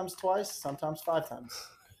 Sometimes twice, sometimes 5 times.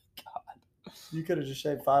 God. You could have just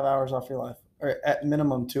shaved 5 hours off your life. Or at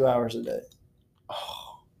minimum 2 hours a day.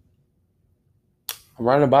 Oh. I'm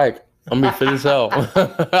riding a bike. I'm going to be fit as hell.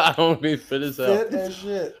 I'm going to be fit as hell. Fit as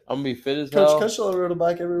shit. I'm going to be fit as hell. Coach Cushel rode a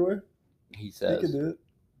bike everywhere. He says. He could do it.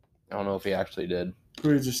 I don't know if he actually did.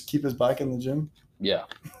 Would he just keep his bike in the gym? Yeah.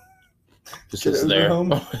 It's just there.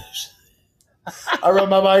 Home? I rode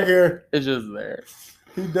my bike here. It's just there.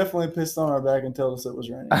 He definitely pissed on our back and told us it was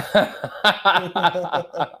raining.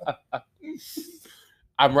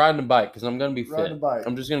 I'm riding a bike because I'm going to be fit. Riding a bike.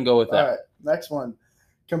 I'm just going to go with that. All right, next one.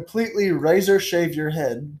 Completely razor shave your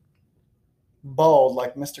head, bald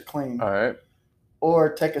like Mr. Clean. All right.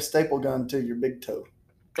 Or take a staple gun to your big toe.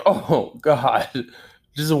 Oh, God.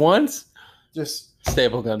 Just once? Just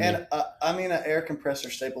staple gun. And I mean an air compressor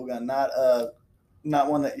staple gun, not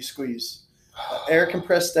one that you squeeze. Air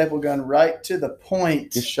compressed staple gun right to the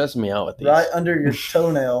point. You're stressing me out with these. Right under your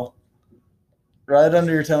toenail. Right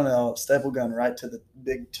under your toenail, staple gun right to the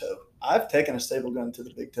big toe. I've taken a staple gun to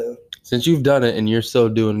the big toe. Since you've done it and you're still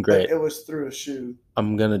doing great. It was through a shoe.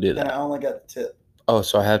 I'm going to do that. And I only got the tip. Oh,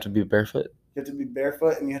 so I have to be barefoot? You have to be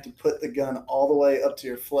barefoot and you have to put the gun all the way up to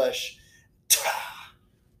your flesh.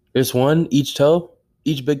 There's one each toe?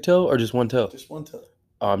 Each big toe or just one toe? Just one toe.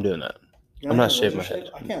 Oh, I'm doing that. I'm not shaving my head.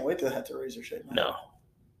 I can't wait to have to razor shave my head.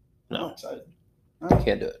 No. I'm excited. I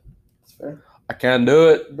can't do it. That's fair. I can't do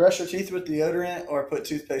it. Brush your teeth with deodorant or put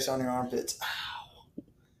toothpaste on your armpits. Ow.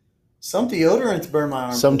 Some deodorants burn my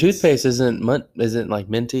armpits. Some toothpaste isn't like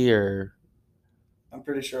minty or... I'm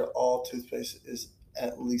pretty sure all toothpaste is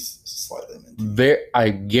at least slightly minty. I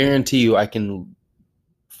guarantee you I can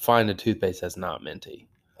find a toothpaste that's not minty.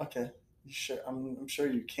 Okay. Sure. I'm sure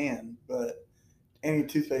you can, but any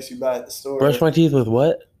toothpaste you buy at the store... Brush my teeth with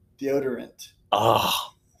what? Deodorant. Oh.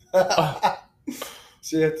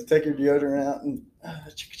 So you have to take your deodorant out and...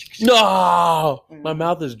 No! My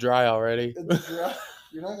mouth is dry already. It's dry.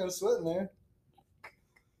 You're not going to sweat in there.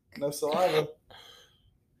 No saliva.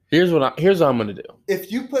 Here's what I'm going to do.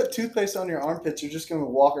 If you put toothpaste on your armpits, you're just going to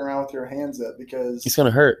walk around with your hands up because... It's going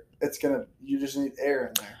to hurt. You just need air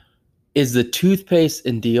in there. Is the toothpaste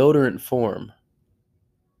in deodorant form?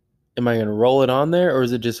 Am I going to roll it on there or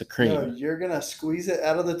is it just a cream? No, you're going to squeeze it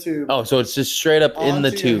out of the tube. Oh, so it's just straight up in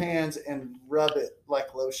the tube. Onto your hands and rub it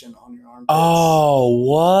like lotion on your armpits. Oh,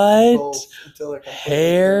 what? Both until they're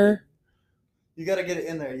hair? You got to get it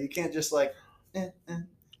in there. You can't just like...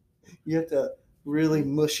 You have to really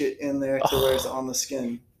mush it in there to where it's on the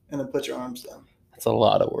skin and then put your arms down. That's a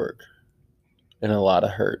lot of work and a lot of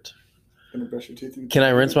hurt. Gonna brush your teeth. Can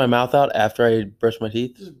I rinse my mouth out after I brush my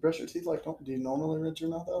teeth? Just brush your teeth do you normally rinse your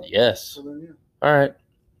mouth out? Yes. So then, yeah. All right.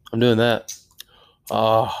 I'm doing that.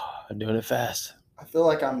 Oh, I'm doing it fast. I feel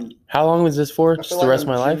like I'm. How long was this for? I Just feel the like rest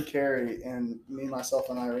I'm of my Jim life? Carrey and Me, Myself,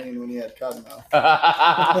 and Irene when he had Cosmo.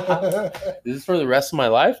 Is this for the rest of my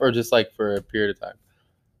life or just like for a period of time?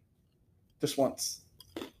 Just once.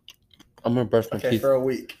 I'm gonna brush my Okay, teeth. for a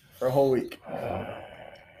week. For a whole week.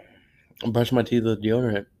 I'm brushing my teeth with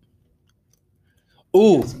deodorant.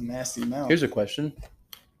 Ooh, That's a nasty mouth. here's a question.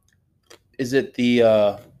 Is it the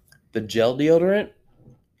gel deodorant?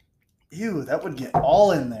 Ew, that would get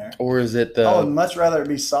all in there. Or is it I would the much rather it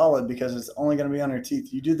be solid because it's only going to be on your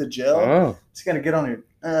teeth. You do the gel, Oh. it's going to get on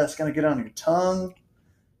your tongue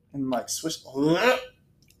and like swish.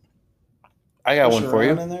 I got swish one for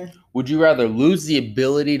around you. in there. Would you rather lose the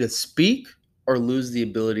ability to speak or lose the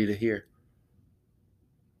ability to hear?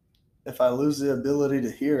 If I lose the ability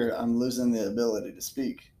to hear, I'm losing the ability to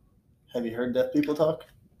speak. Have you heard deaf people talk?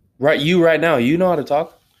 Right, you right now, you know how to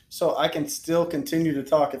talk? So I can still continue to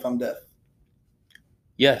talk if I'm deaf.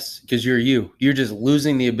 Yes, because you're you. You're just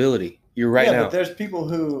losing the ability. You're right yeah, now. but there's people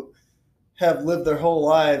who have lived their whole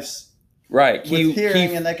lives Right. with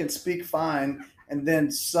hearing and they can speak fine, and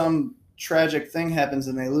then some tragic thing happens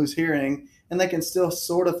and they lose hearing, and they can still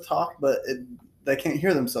sort of talk, but they can't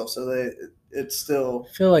hear themselves, so it's still.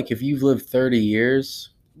 I feel like if you've lived 30 years.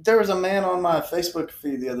 There was a man on my Facebook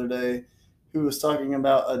feed the other day who was talking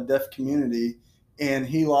about a deaf community, and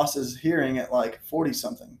he lost his hearing at like 40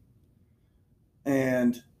 something,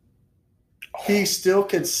 and he still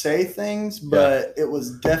could say things, but it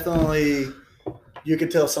was definitely, you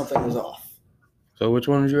could tell something was off. So which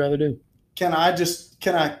one would you rather do? Can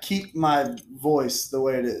I keep my voice the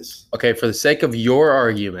way it is? Okay, for the sake of your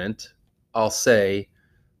argument, I'll say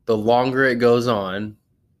the longer it goes on,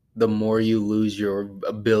 the more you lose your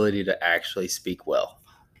ability to actually speak well.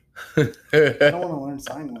 I don't want to learn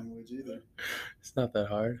sign language either. It's not that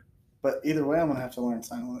hard. But either way, I'm going to have to learn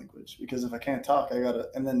sign language because if I can't talk,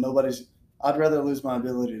 and then I'd rather lose my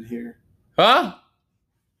ability to hear. Huh?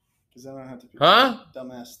 Because then I don't have to do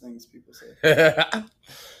dumbass things people say.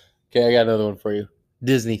 Okay, I got another one for you.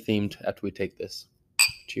 Disney themed after we take this.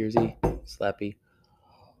 Cheersy, slappy.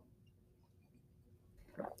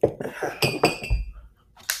 All right,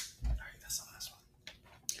 that's the last one.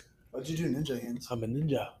 What'd you do, ninja hands? I'm a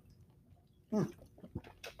ninja. All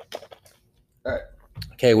right.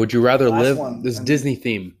 Okay, would you rather Last live one. this Disney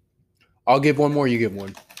theme? I'll give one more, you give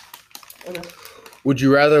one. Okay. Would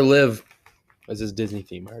you rather live as this Disney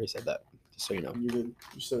theme? I already said that, just so you know. You did.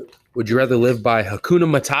 You said. Would you rather live by Hakuna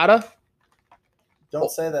Matata?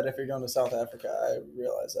 Don't say that if you're going to South Africa. I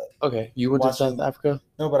realize that. Okay, you went to South Africa?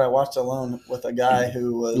 No, but I watched Alone with a guy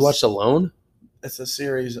who was. You watched Alone? It's a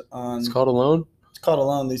series on. It's called Alone? It's called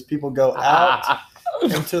Alone. These people go out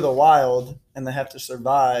into the wild and they have to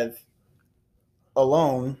survive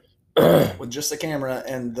alone with just a camera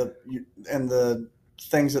and the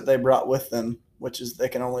things that they brought with them, which is they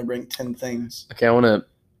can only bring 10 things. Okay, I want to.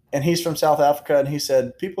 And he's from South Africa, and he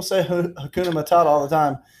said people say Hakuna Matata all the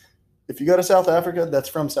time. If you go to South Africa, that's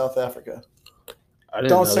from South Africa.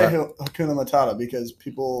 Don't say Hakuna Matata because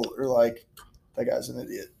people are like, that guy's an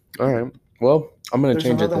idiot. All right. Well, I'm going to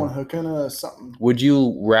change it. There's another one, Hakuna something. Would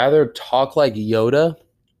you rather talk like Yoda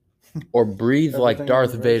or breathe like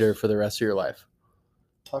Darth Vader for the rest of your life?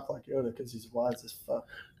 Talk like Yoda because he's wise as fuck.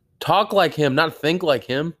 Talk like him, not think like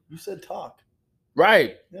him. You said talk.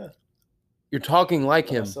 Right. Yeah. You're talking like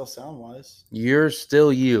him. I still sound wise. You're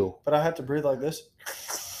still you. But I have to breathe like this.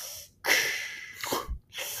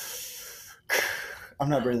 I'm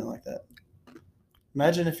not breathing like that.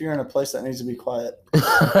 Imagine if you're in a place that needs to be quiet.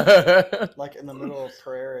 Like in the middle of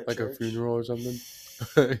prayer at like church. A funeral or something.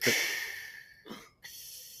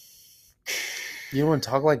 You want to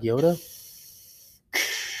talk like Yoda?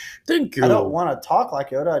 Thank you. I don't want to talk like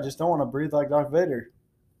Yoda. I just don't want to breathe like Darth Vader.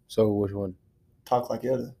 So which one? Talk like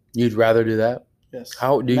Yoda. You'd rather do that? Yes.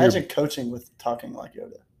 How do Imagine coaching with talking like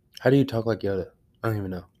Yoda. How do you talk like Yoda? I don't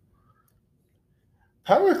even know.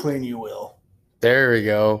 Power clean, you will. There we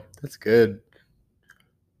go. That's good.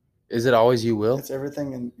 Is it always you will? It's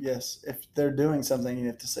everything. And yes, if they're doing something, you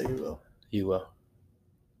have to say you will. You will.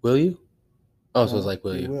 Will you? Oh, so it's like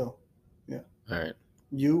will you? You will. Yeah. All right.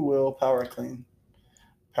 You will power clean.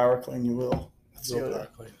 Power clean, you will. That's Will Yoda. power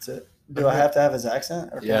clean. That's it. Do I have to have his accent?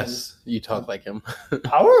 Or Yes. You talk like him.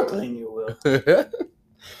 Power clean, you will.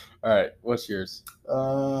 All right. What's yours?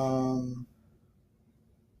 Oh.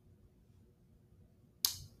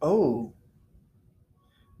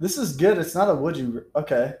 This is good. It's not a would you.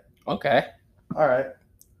 Okay. Okay. All right.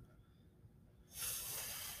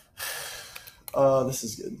 This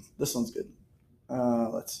is good. This one's good.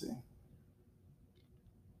 Let's see.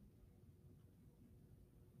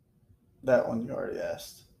 That one you already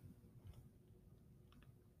asked.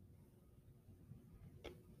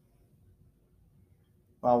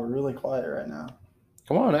 Wow, we're really quiet right now.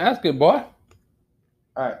 Come on, ask it, boy.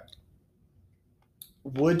 All right.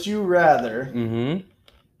 Would you rather Mm-hmm.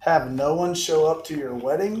 have no one show up to your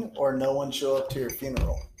wedding or no one show up to your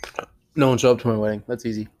funeral? No one show up to my wedding. That's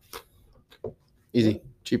easy. Easy.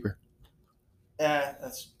 Cheaper. Yeah,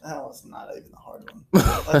 that was not even a hard one.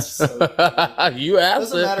 That's so You It asked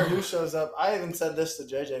doesn't it. matter who shows up. I even said this to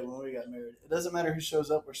JJ when we got married. It doesn't matter who shows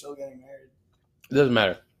up. We're still getting married. It doesn't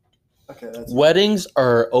matter. Okay, that's Weddings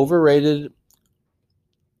are overrated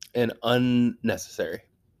and unnecessary.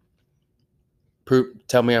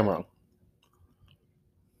 Tell me I'm wrong.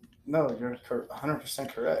 No, you're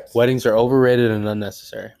 100% correct. Weddings are overrated and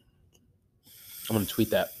unnecessary. I'm going to tweet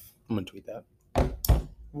that.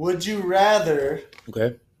 Would you rather?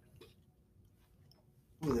 Okay.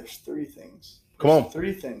 Ooh, there's 3 things. Come on.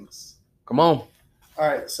 3 things. Come on. All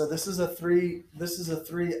right, so this is a 3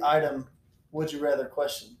 item would you rather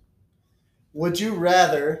question. Would you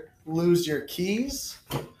rather lose your keys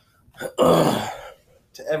to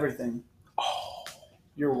everything?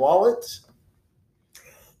 Your wallet?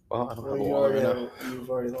 Well, I don't have a Well, wallet right now. you've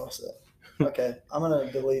already lost that. Okay, I'm going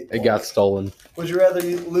to delete. It got stolen. Would you rather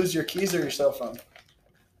lose your keys or your cell phone?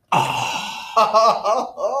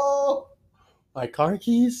 My car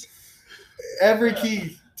keys? Every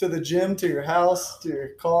key to the gym, to your house, to your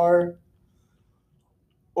car,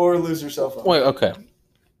 or lose your cell phone. Wait, okay.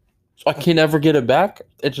 So I can never get it back?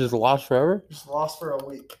 It's just lost forever? Just lost for a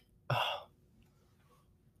week.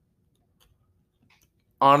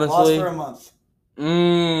 Honestly. Lost for a month.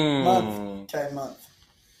 Month. Month. Okay, month.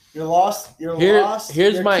 You're lost. Here's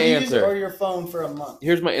your my keys answer. Or your phone for a month.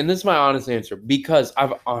 And this is my honest answer because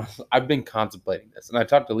I've been contemplating this and I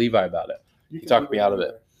talked to Levi about it. He talked me out of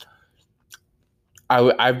it.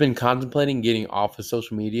 I've been contemplating getting off of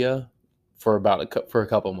social media for a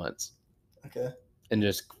couple months. Okay. And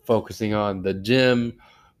just focusing on the gym,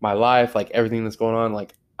 my life, like everything that's going on.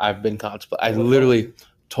 Like I've been contemplating. I literally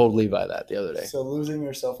told Levi that the other day. So losing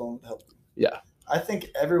your cell phone would help you. Yeah. I think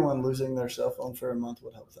everyone losing their cell phone for a month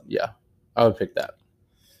would help them. Yeah. I would pick that.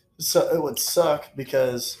 So it would suck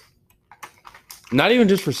because not even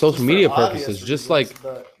just for social media purposes, just like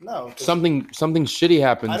something shitty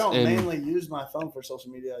happens. I don't mainly use my phone for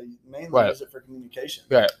social media. I mainly use it for communication.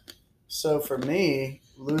 Right. So for me,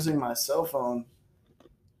 losing my cell phone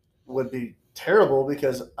would be terrible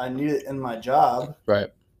because I need it in my job. Right.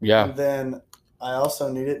 Yeah. And then I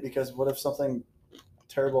also need it because what if something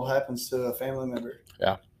terrible happens to a family member?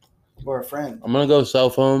 Yeah. Or a friend. I'm going to go cell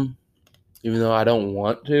phone, even though I don't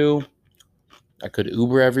want to. I could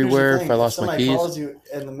Uber everywhere if I lost my keys. Somebody calls you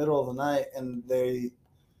in the middle of the night and they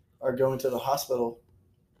are going to the hospital.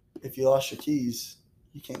 If you lost your keys,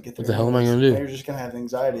 you can't get there. What the hell am I going to do? You're just going to have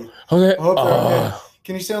anxiety. Okay. I hope they're okay.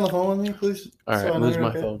 Can you stay on the phone with me, please? All right. Lose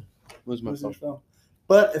my phone. Lose my phone.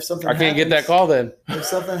 But if something I can't get that call then. If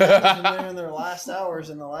something happened to them in their last hours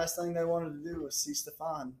and the last thing they wanted to do was see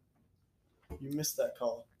Stefan, you missed that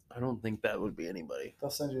call. I don't think that would be anybody. They'll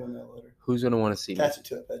send you a mail letter. Who's going to want to see me? Attach it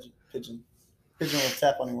to a pigeon. Pigeon will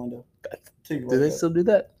tap on your window. Do they still do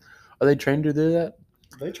that? Are they trained to do that?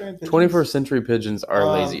 They train pigeons. 21st century pigeons are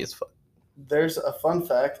lazy as fuck. There's a fun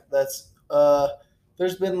fact that's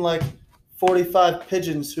there's been like 45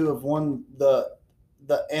 pigeons who have won the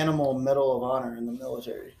Animal Medal of Honor in the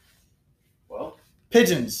military. Well,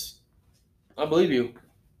 pigeons. I believe you.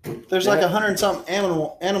 There's like 100-something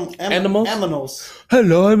animals.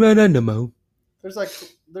 Hello, I'm an animal. There's like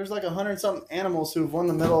 100-something animals who've won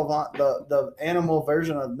the Medal of the animal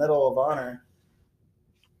version of Medal of Honor,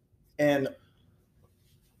 and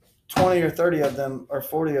 20 or 30 of them or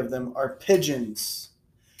 40 of them are pigeons.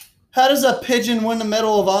 How does a pigeon win the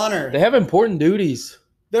Medal of Honor? They have important duties.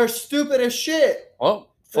 They're stupid as shit.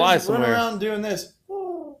 Well, fly somewhere. Run around doing this.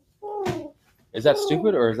 Is that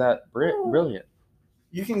stupid or is that brilliant?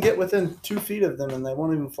 You can get within 2 feet of them and they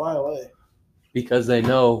won't even fly away. Because they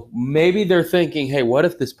know, maybe they're thinking, hey, what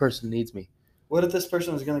if this person needs me? What if this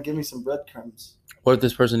person is going to give me some breadcrumbs? What if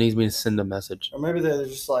this person needs me to send a message? Or maybe they're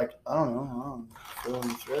just like, I don't know. Feeling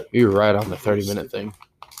the threat. You're right on the 30-minute thing.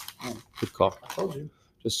 Good call. I told you.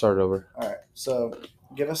 Just start over. All right. So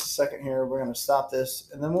give us a second here. We're going to stop this.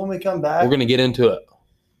 And then when we come back, we're going to get into it.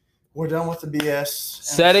 We're done with the BS.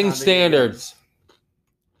 Setting standards.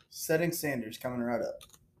 Setting standards coming right up.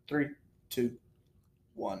 3, 2,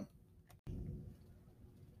 1.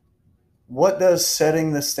 What does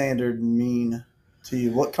setting the standard mean to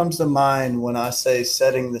you? What comes to mind when I say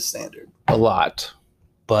setting the standard? A lot.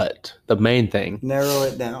 But the main thing. Narrow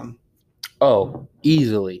it down. Oh,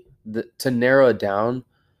 easily. To narrow it down,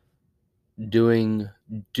 two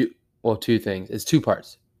things. It's 2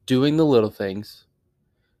 parts. Doing the little things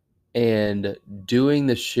and doing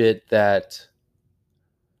the shit that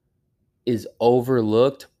is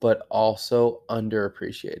overlooked but also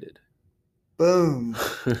underappreciated. Boom.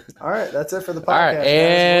 All right, that's it for the podcast, All right, guys.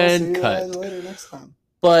 and We'll see cut. you guys later next time.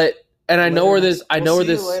 But I know where We'll this. I see know where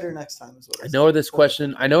you this. later next time is what I know where this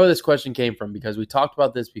question. I know where this question came from because we talked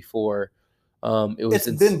about this before. It's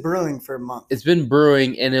been brewing for a month. It's been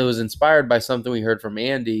brewing, and it was inspired by something we heard from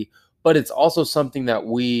Andy. But it's also something that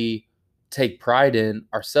we take pride in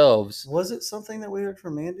ourselves. Was it something that we heard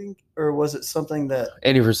from Andy, or was it something that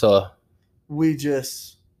Andy Frisella. we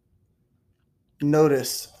just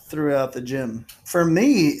noticed throughout the gym? For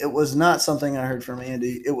me, it was not something I heard from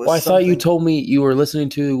Andy. It was. Well, I thought you told me you were listening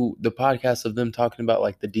to the podcast of them talking about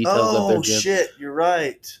like the details of their gym. Oh shit, you're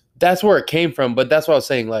right. That's where it came from, but that's what I was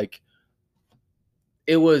saying. Like,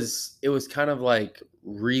 it was kind of like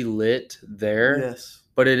relit there. Yes.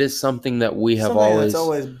 But it is something that we have that's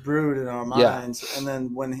always brewed in our minds. Yeah. And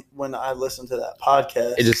then when I listened to that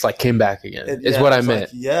podcast, it just like came back again. Is what I meant. Like,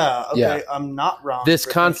 yeah, okay, yeah. I'm not wrong. This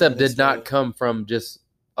concept did not come from just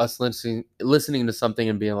us listening to something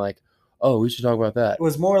and being like, oh, we should talk about that. It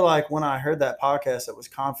was more like when I heard that podcast, it was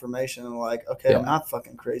confirmation and like, okay, I'm not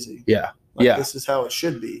fucking crazy. Yeah. Like, this is how it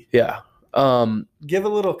should be. Yeah. Give a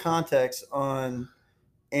little context on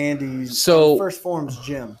Andy's First Form's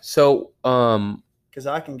gym. So, because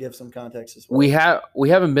I can give some context as well. We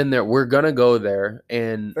haven't been there. We're gonna go there,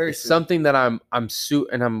 and very it's something that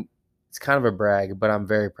it's kind of a brag, but I'm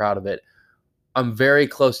very proud of it. I'm very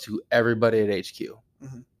close to everybody at HQ,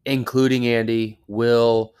 including Andy,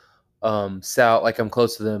 Will, Sal. Like, I'm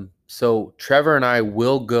close to them. So Trevor and I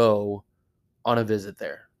will go on a visit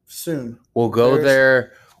there soon. We'll go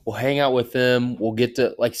there. We'll hang out with them. We'll get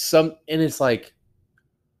to and it's like.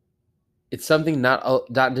 It's something not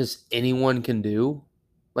just anyone can do.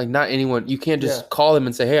 Like, not anyone. You can't just call them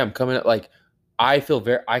and say, hey, I'm coming up. Like, I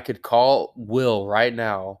could call Will right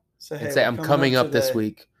now and say, I'm coming up this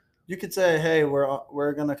week. You could say, hey,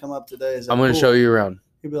 we're going to come up today. I'm going to show you around.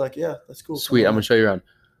 He'd be like, yeah, that's cool. Sweet. I'm going to show you around.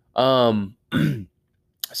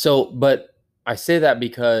 But I say that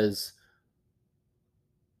because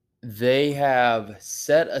they have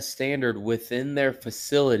set a standard within their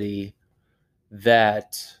facility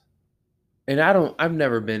that... And I've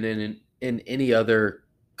never been in any other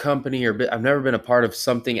company I've never been a part of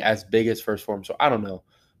something as big as First Form. So I don't know.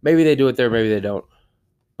 Maybe they do it there, maybe they don't.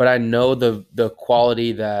 But I know the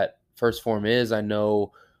quality that First Form is. I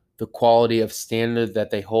know the quality of standard that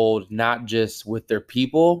they hold, not just with their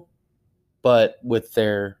people, but with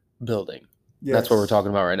their building. Yes. That's what we're talking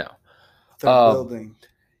about right now. Their building.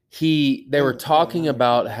 They were talking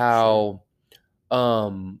about how...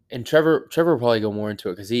 and Trevor will probably go more into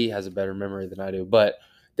it because he has a better memory than I do. But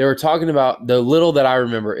they were talking about, the little that I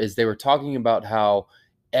remember is they were talking about how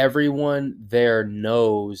everyone there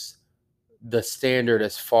knows the standard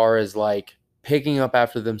as far as like picking up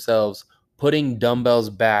after themselves, putting dumbbells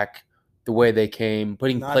back the way they came,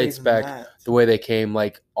 putting plates back the way they came,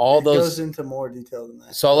 like all those. It goes into more detail than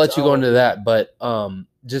that. So I'll let you go into that. But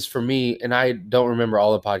just for me, and I don't remember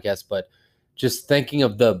all the podcasts, but just thinking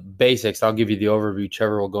of the basics, I'll give you the overview.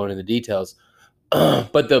 Trevor will go into the details.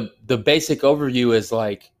 But the basic overview is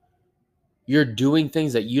like you're doing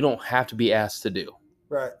things that you don't have to be asked to do.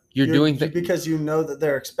 Right. You're doing things because you know that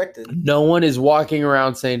they're expected. No one is walking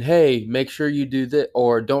around saying, hey, make sure you do this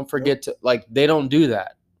or don't forget to, like, they don't do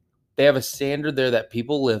that. They have a standard there that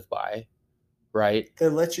people live by, right? They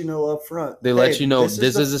let you know up front. They let you know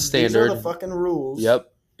this is a standard. These are the fucking rules.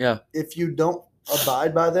 Yep. Yeah. If you don't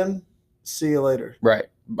abide by them, see you later. Right.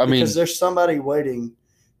 Because there's somebody waiting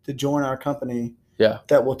to join our company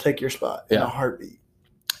that will take your spot in a heartbeat.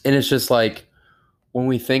 And it's just like when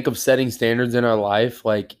we think of setting standards in our life,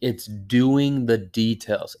 like it's doing the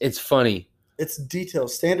details. It's funny. It's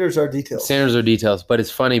details. Standards are details. Standards are details. But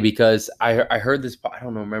it's funny because I heard this. I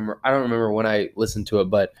don't remember when I listened to it,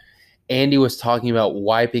 but Andy was talking about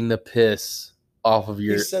wiping the piss off of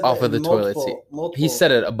the toilet seat. He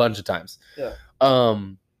said it a bunch of times. Yeah.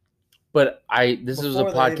 But this was a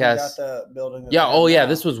podcast.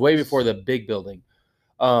 This was way before the big building.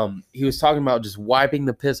 He was talking about just wiping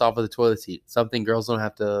the piss off of the toilet seat. Something girls don't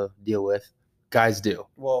have to deal with. Guys do.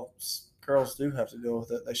 Well, girls do have to deal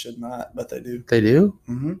with it. They should not, but they do. They do?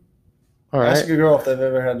 Mm-hmm. All right. Ask a girl if they've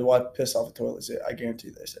ever had to wipe piss off a toilet seat. I guarantee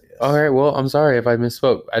they say yes. All right. Well, I'm sorry if I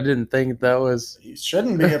misspoke. I didn't think that was... It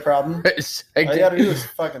shouldn't be a problem. All you got to do is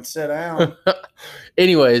fucking sit down.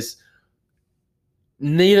 Anyways,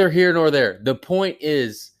 neither here nor there. The point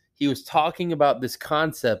is, he was talking about this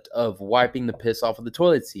concept of wiping the piss off of the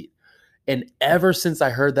toilet seat. And ever since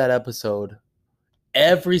I heard that episode,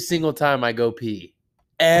 every single time I go pee,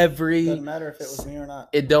 Doesn't matter if it was me or not.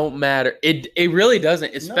 It don't matter. It really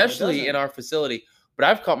doesn't, especially doesn't. in our facility. But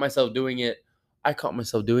I've caught myself doing it. I caught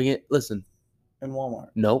myself doing it. Listen. In Walmart.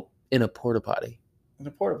 Nope. In a porta potty. In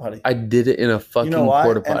a porta potty. I did it in a fucking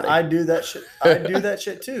porta potty. And I do that shit. I do that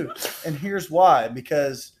shit too. And here's why.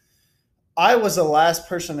 Because I was the last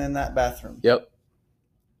person in that bathroom. Yep.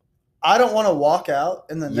 I don't want to walk out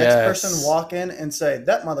and the next person walk in and say,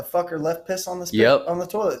 that motherfucker left piss on the on the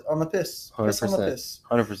toilet, on the piss. 100%. Piss on the piss.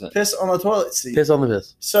 100%. Piss on the toilet seat. Piss on the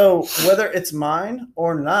piss. So whether it's mine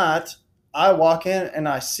or not, I walk in and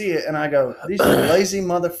I see it and I go, these are lazy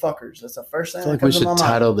motherfuckers. That's the first thing I feel like we should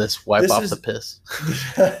title this Wipe Off the Piss.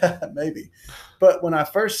 Maybe. But when I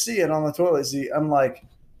first see it on the toilet seat, I'm like,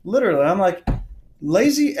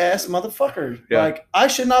 lazy ass motherfucker. Yeah. Like, I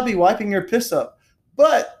should not be wiping your piss up.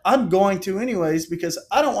 But I'm going to anyways because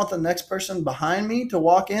I don't want the next person behind me to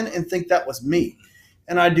walk in and think that was me.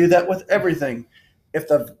 And I do that with everything. If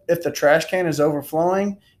the trash can is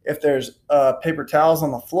overflowing, if there's paper towels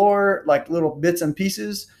on the floor, like little bits and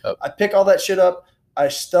pieces, I pick all that shit up. I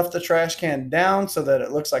stuff the trash can down so that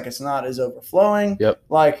it looks like it's not as overflowing. Yep.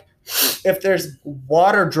 Like if there's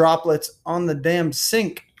water droplets on the damn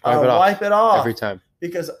sink, I'll wipe it off every time.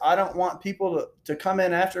 Because I don't want people to come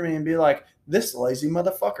in after me and be like, this lazy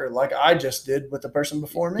motherfucker, like I just did with the person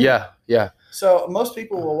before me. Yeah, yeah. So most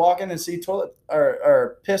people will walk in and see toilet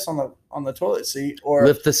or piss on the toilet seat or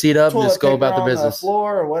lift the seat up and just go about the business. On the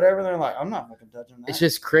floor or whatever. They're like, I'm not fucking touching that. It's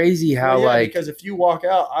just crazy how because if you walk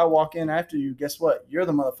out, I walk in after you. Guess what? You're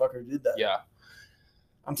the motherfucker who did that. Yeah.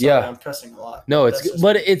 I'm sorry, I'm cussing a lot. No,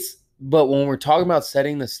 but when we're talking about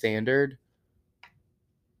setting the standard,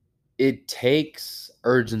 it takes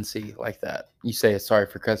urgency like that. You say sorry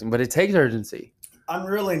for cussing, but it takes urgency. I'm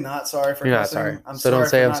really not sorry for You're cussing. Not sorry. I'm so sorry don't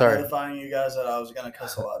say for I'm not sorry. Notifying you guys that I was going to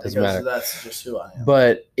cuss a lot Doesn't because matter. That's just who I am.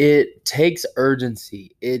 But it takes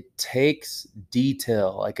urgency. It takes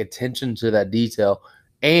detail, like attention to that detail.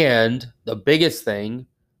 And the biggest thing,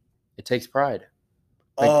 it takes pride.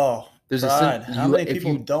 Like, there's pride. How many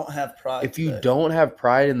people don't have pride? If you don't have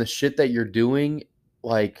pride in the shit that you're doing,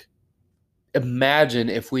 like, imagine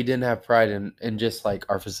if we didn't have pride in just like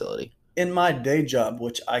our facility. In my day job,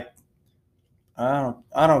 which I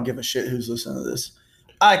don't give a shit who's listening to this.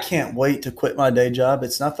 I can't wait to quit my day job.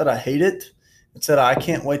 It's not that I hate it. It's that I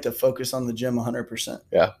can't wait to focus on the gym 100%.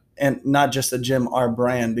 Yeah. And not just the gym, our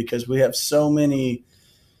brand, because we have so many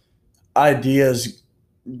ideas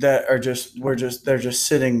that are they're just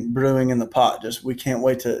sitting brewing in the pot. We can't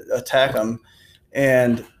wait to attack them.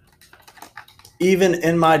 And even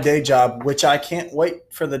in my day job, which I can't wait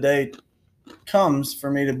for the day comes for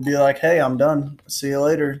me to be like, hey, I'm done. See you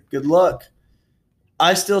later. Good luck.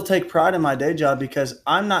 I still take pride in my day job because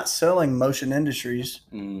I'm not selling Motion Industries.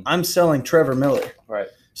 I'm selling Trevor Miller. Right.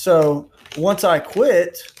 So once I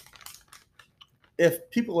quit, if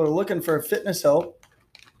people are looking for fitness help,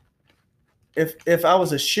 if I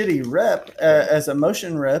was a shitty rep as a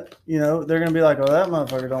Motion rep, they're going to be like, oh, that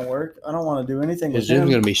motherfucker don't work. I don't want to do anything with him. His gym's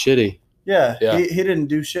going to be shitty. Yeah. He didn't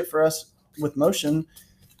do shit for us with Motion.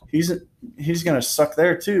 He's going to suck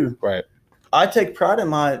there too. Right. I take pride in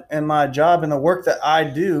my job and the work that I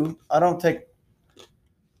do.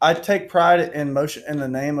 I take pride in Motion in the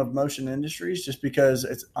name of Motion Industries just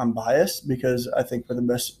because I'm biased because I think we're the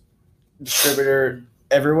best distributor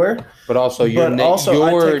everywhere. But also your I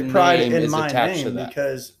take pride in is my attached name to that.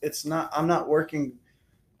 because I'm not working.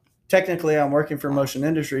 Technically, I'm working for Motion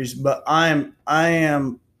Industries, but I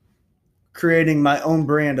am creating my own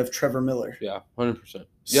brand of Trevor Miller. Yeah, 100%.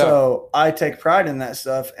 Yeah. So I take pride in that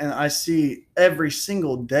stuff, and I see every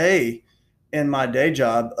single day in my day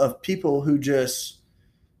job of people who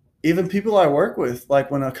even people I work with,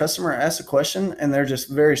 like when a customer asks a question and they're just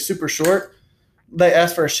very super short, they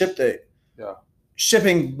ask for a ship date. Yeah.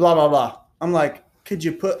 Shipping, blah, blah, blah. I'm like, could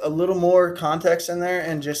you put a little more context in there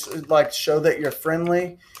and just like show that you're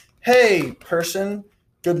friendly? Hey, person,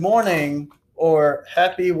 good morning, or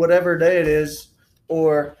happy whatever day it is,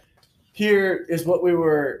 or here is what we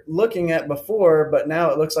were looking at before, but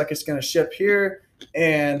now it looks like it's going to ship here,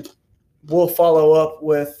 and we'll follow up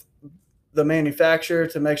with the manufacturer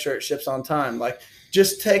to make sure it ships on time. Like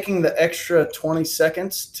just taking the extra 20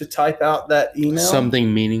 seconds to type out that email.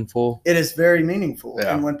 Something meaningful. It is very meaningful.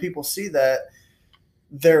 Yeah. And when people see that,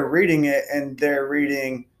 they're reading it and they're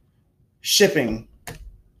reading shipping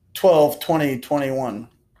 12/20/21.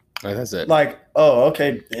 That's it. Like, oh,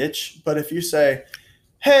 okay, bitch. But if you say,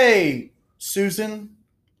 hey, Susan,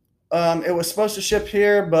 it was supposed to ship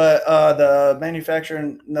here, but the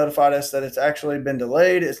manufacturer notified us that it's actually been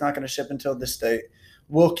delayed. It's not going to ship until this date.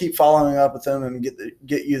 we'll keep following up with them and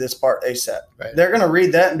get you this part ASAP. Right. They're going to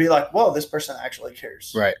read that and be like, whoa, this person actually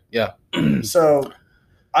cares. Right. Yeah. So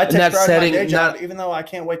I take that pride setting, in my day job, even though I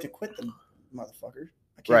can't wait to quit the motherfucker.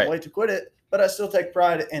 I can't Right. wait to quit it, but I still take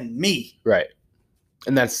pride in me. Right.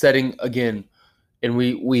 And that setting, again, and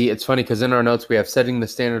we it's funny because in our notes we have setting the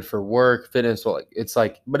standard for work, fitness, but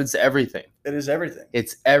it's everything. It is everything.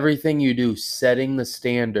 It's everything you do, setting the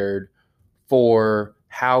standard for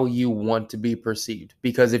how you want to be perceived.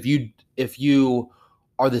 Because if you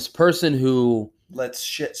are this person who lets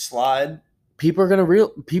shit slide, people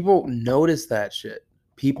notice that shit.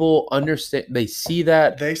 People understand, they see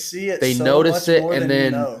that, they see it, they so notice much it, more and than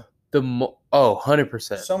then you know.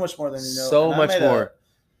 100%. So much more than you know. So and much I made more.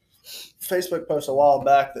 a Facebook post a while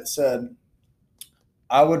back that said,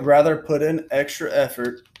 I would rather put in extra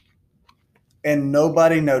effort and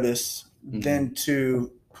nobody notice than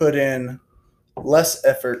to put in less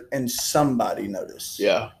effort and somebody notice.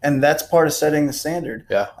 Yeah. And that's part of setting the standard.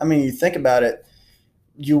 Yeah. I mean, you think about it,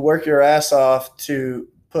 you work your ass off to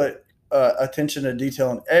put attention to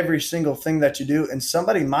detail in every single thing that you do, and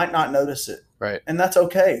somebody might not notice it. Right. And that's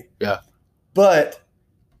okay. Yeah. But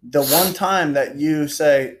the one time that you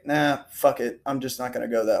say, nah, fuck it, I'm just not going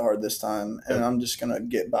to go that hard this time, and I'm just going to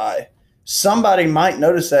get by, somebody might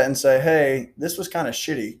notice that and say, hey, this was kind of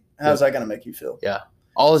shitty. How's that going to make you feel? Yeah.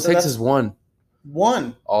 All it takes is one.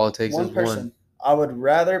 One. All it takes one is person. one. I would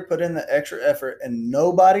rather put in the extra effort and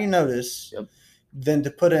nobody notice than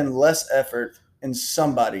to put in less effort and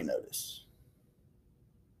somebody notice.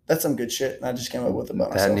 That's some good shit, and I just came up with it by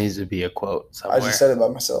myself. That needs to be a quote somewhere. I just said it by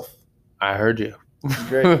myself. I heard you. It's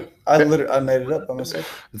great. I made it up by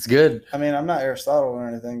myself. It's good. I mean, I'm not Aristotle or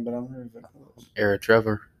anything, but I'm very close. Era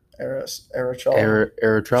Trevor. Era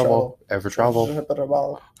trouble. Ever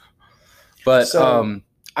trouble. But So-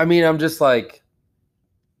 I mean, I'm just like,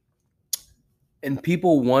 and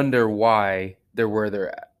people wonder why they're where they're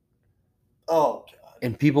at. Oh, God.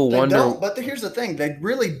 And people They wonder. don't, but here's the thing. They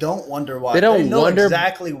really don't wonder why. They don't know wonder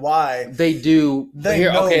exactly why. They do. They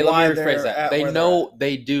know okay, why let me rephrase they're that. at They where know. they're at.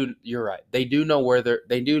 They do. You're right. They do know where they're.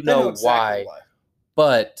 They do They know, exactly why,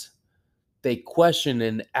 but they question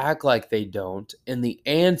and act like they don't. And the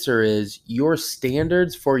answer is your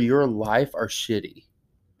standards for your life are shitty.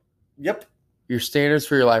 Yep. Your standards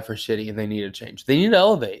for your life are shitty, and they need to change. They need to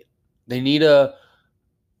elevate. They need to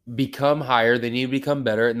become higher. They need to become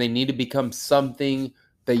better, and they need to become something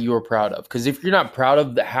that you are proud of. Because if you're not proud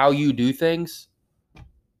of how you do things,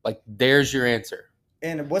 like, there's your answer.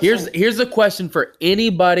 And here's a question for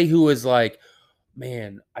anybody who is like,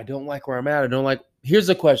 man, I don't like where I'm at. Here's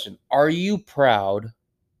a question. Are you proud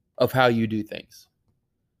of how you do things?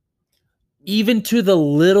 Even to the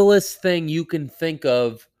littlest thing you can think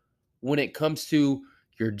of when it comes to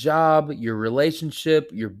your job, your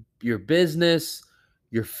relationship, your business,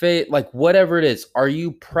 your faith, like whatever it is, are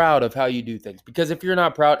you proud of how you do things? Because if you're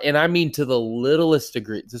not proud, and I mean to the littlest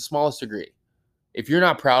degree, the smallest degree, if you're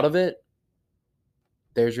not proud of it,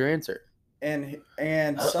 there's your answer. And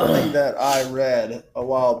something that I read a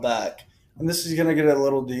while back, and this is gonna get a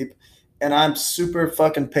little deep, and I'm super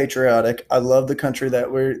fucking patriotic. I love the country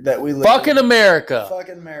that we live Fucking in. America.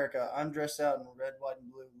 Fucking America. I'm dressed out in red, white,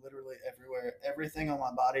 and blue, literally everywhere. Everything on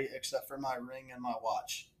my body except for my ring and my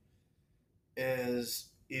watch is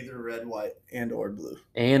either red, white, and or blue.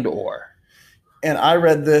 And I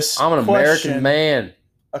read this. I'm an American man.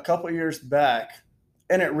 A couple years back,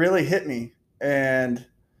 and it really hit me. And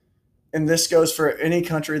this goes for any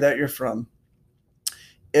country that you're from.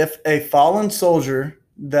 If a fallen soldier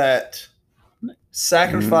that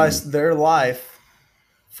sacrificed their life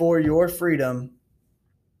for your freedom,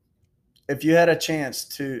 if you had a chance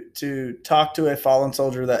to talk to a fallen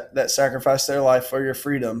soldier that sacrificed their life for your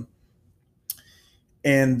freedom,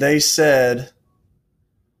 and they said,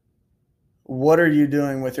 what are you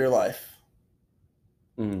doing with your life?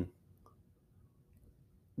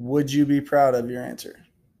 Would you be proud of your answer?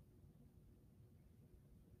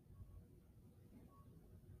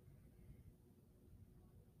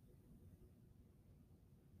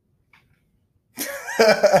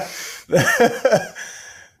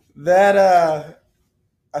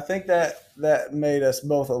 I think that made us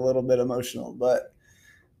both a little bit emotional, but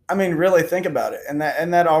I mean, really think about it, and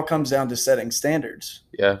that all comes down to setting standards.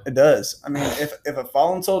 Yeah, it does. I mean, if a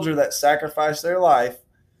fallen soldier that sacrificed their life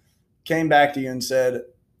came back to you and said,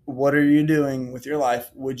 what are you doing with your life?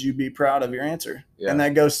 Would you be proud of your answer? Yeah. And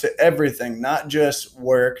that goes to everything, not just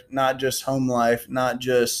work, not just home life, not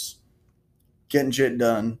just getting shit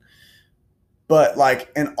done, but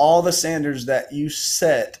like in all the standards that you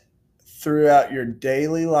set throughout your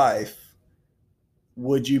daily life,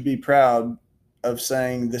 would you be proud of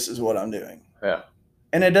saying, this is what I'm doing? Yeah.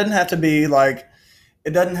 And it doesn't have to be like,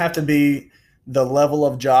 it doesn't have to be the level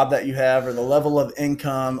of job that you have or the level of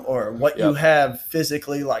income or what you have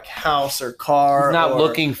physically, like house or car. He's not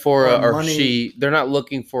looking for money. they're not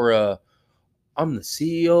looking for I'm the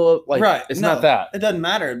CEO of, like, right. It's No, not that. It doesn't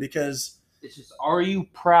matter because it's just, are you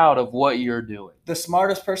proud of what you're doing? The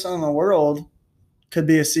smartest person in the world could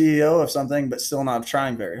be a CEO of something, but still not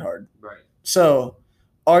trying very hard. Right. So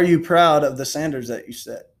are you proud of the standards that you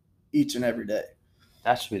set each and every day?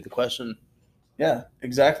 That should be the question. Yeah,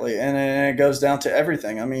 exactly. And it goes down to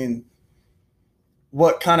everything. I mean,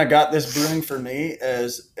 what kind of got this brewing for me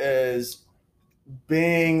is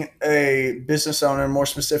being a business owner, more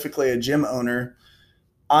specifically a gym owner.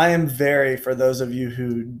 I am very, for those of you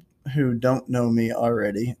who don't know me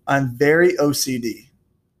already, I'm very OCD.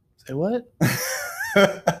 Say what?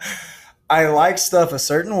 I like stuff a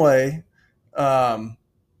certain way.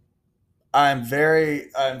 I'm very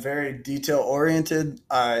detail oriented.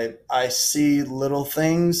 I see little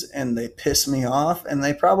things and they piss me off, and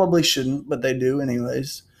they probably shouldn't, but they do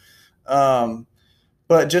anyways.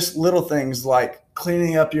 But just little things like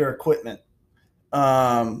cleaning up your equipment.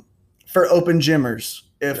 For open gymmers,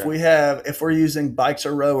 if we're using bikes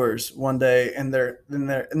or rowers one day and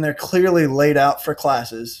they're clearly laid out for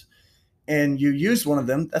classes, and you use one of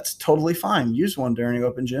them, that's totally fine. Use one during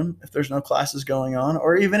open gym if there's no classes going on,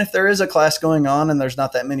 or even if there is a class going on and there's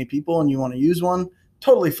not that many people and you want to use one,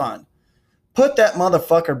 totally fine. Put that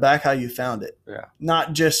motherfucker back how you found it. Yeah.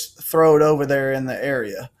 Not just throw it over there in the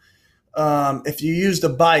area. If you used a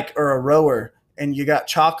bike or a rower and you got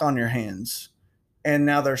chalk on your hands and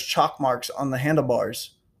now there's chalk marks on the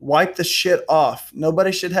handlebars, wipe the shit off.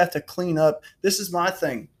 Nobody should have to clean up. This is my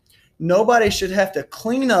thing. Nobody should have to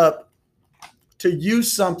clean up to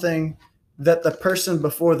use something that the person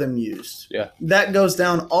before them used. Yeah. That goes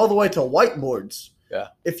down all the way to whiteboards. Yeah.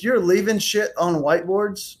 If you're leaving shit on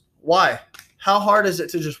whiteboards, why? How hard is it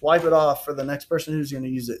to just wipe it off for the next person who's going to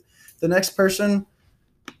use it? The next person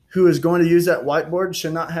who is going to use that whiteboard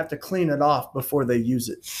should not have to clean it off before they use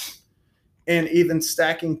it. And even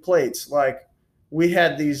stacking plates, like we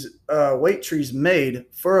had these weight trees made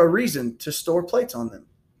for a reason, to store plates on them.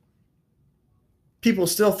 People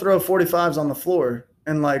still throw 45s on the floor,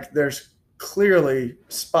 and like there's clearly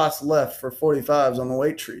spots left for 45s on the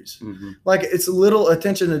weight trees. Mm-hmm. Like, it's a little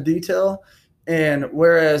attention to detail. And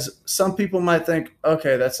whereas some people might think,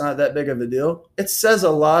 okay, that's not that big of a deal, it says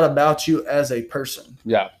a lot about you as a person.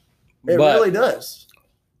 Yeah. It really does.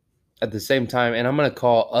 At the same time, and I'm going to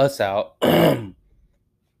call us out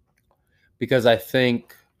because I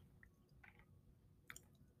think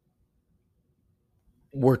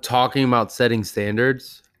we're talking about setting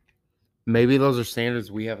standards. Maybe those are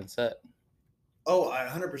standards we haven't set. Oh,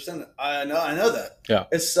 100%. I know that. Yeah.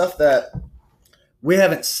 It's stuff that we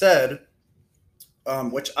haven't said,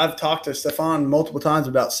 which I've talked to Stefan multiple times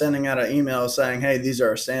about, sending out an email saying, hey, these are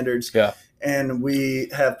our standards. Yeah. And we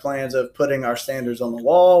have plans of putting our standards on the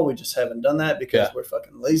wall. We just haven't done that because we're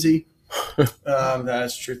fucking lazy.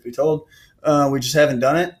 That's truth be told. We just haven't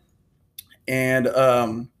done it. And,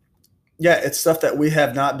 it's stuff that we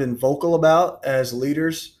have not been vocal about as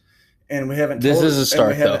leaders, and we haven't. This is a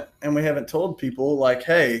start, though, and we haven't told people like,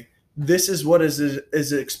 "Hey, this is what is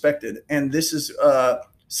expected," and this is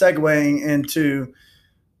segueing into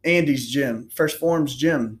Andy's gym, First Form's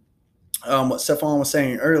gym. What Stefan was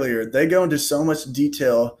saying earlier, they go into so much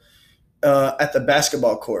detail at the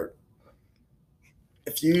basketball court.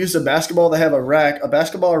 If you use a basketball, they have a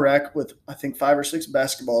basketball rack with I think 5 or 6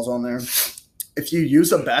 basketballs on there. If you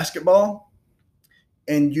use a basketball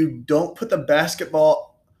and you don't put the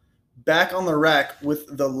basketball back on the rack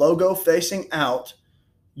with the logo facing out,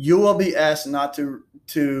 you will be asked not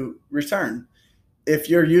to return. If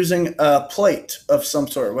you're using a plate of some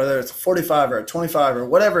sort, whether it's a 45 or a 25 or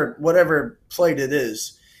whatever plate it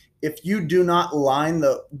is, if you do not line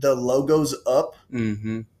the logos up,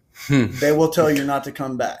 mm-hmm. They will tell you not to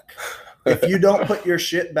come back. If you don't put your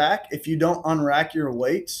shit back, if you don't unrack your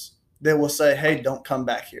weights, they will say, hey, don't come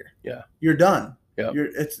back here. Yeah. You're done. Yeah.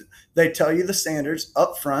 They tell you the standards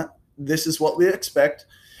up front. This is what we expect,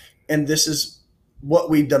 and this is what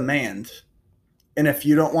we demand. And if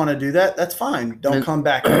you don't want to do that, that's fine. Don't come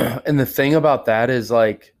back here. And the thing about that is,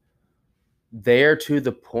 like, they are to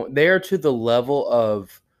the level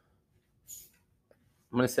of,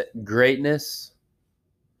 I'm going to say, greatness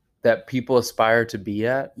that people aspire to be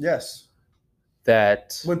at. Yes.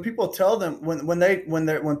 That when people tell them,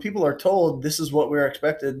 when people are told this is what we're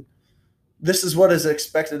expected, this is what is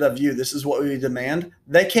expected of you, this is what we demand,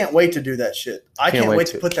 they can't wait to do that shit. I can't wait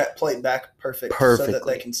to put that plate back perfectly so that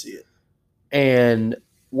they can see it. And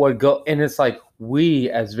it's like, we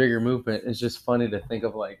as Vigor Movement, it's just funny to think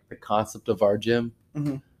of like the concept of our gym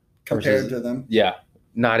compared to them. Yeah,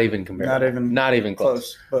 not even comparable. Not even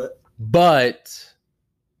close. But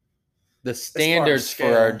the standards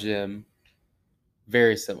for our gym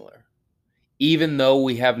very similar. Even though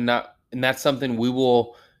we have not, and that's something we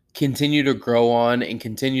will continue to grow on and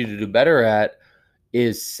continue to do better at,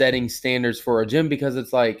 is setting standards for our gym, because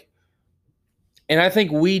it's like, and I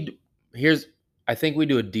think we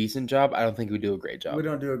do a decent job. I don't think we do a great job. We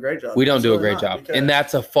don't do a great job. We don't do a great job. And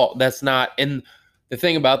that's a fault. That's not, and the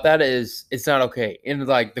thing about that is it's not okay. And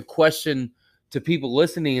like the question to people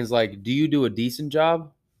listening is like, do you do a decent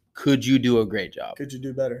job? Could you do a great job? Could you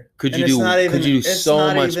do better? Could you do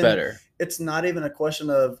so much better? It's not even a question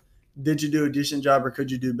of did you do a decent job or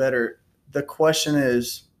could you do better? The question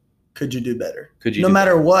is, could you do better? No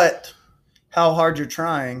matter what, how hard you're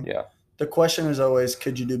trying, the question is always,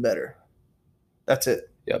 could you do better? That's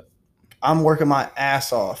it. Yep. I'm working my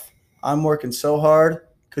ass off. I'm working so hard.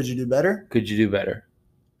 Could you do better? Could you do better?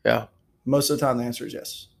 Yeah. Most of the time, the answer is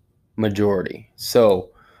yes. Majority.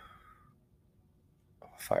 So,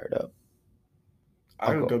 fired up.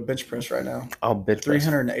 I would go bench press right now. I'll bench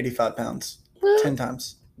 385 pounds. 10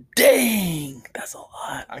 times. Dang. That's a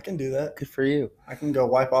lot. I can do that. Good for you. I can go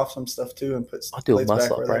wipe off some stuff too and put I'll do a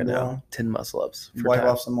muscle up right now. 10 muscle ups. Wipe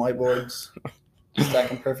off some whiteboards. Stack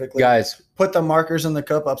them perfectly. Guys. Put the markers in the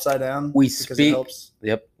cup upside down. Because it helps.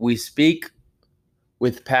 Yep. We speak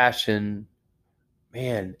with passion.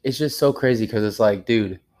 Man, it's just so crazy because it's like,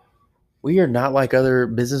 dude, we are not like other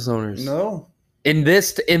business owners. No. In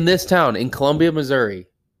this town, in Columbia, Missouri,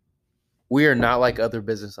 we are not like other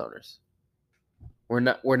business owners.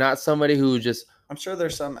 We're not somebody who just. I'm sure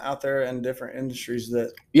there's some out there in different industries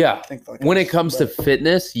that think like when it comes to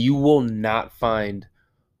fitness, you will not find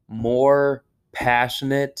more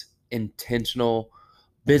passionate, intentional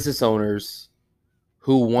business owners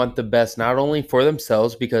who want the best not only for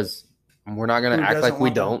themselves, because we're not going to act like we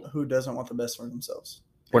don't. Who doesn't want the best for themselves?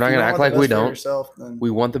 We're not going to act like we don't. Yourself, we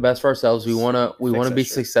want the best for ourselves. We want to be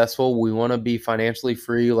successful. We want to be financially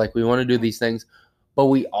free. Like, we want to do these things, but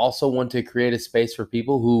we also want to create a space for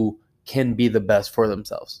people who can be the best for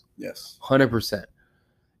themselves. Yes. 100%.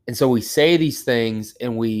 And so we say these things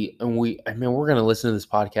and we're going to listen to this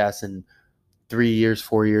podcast in 3 years,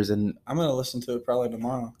 4 years. And I'm going to listen to it probably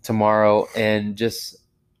tomorrow. And just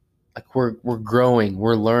like, we're growing,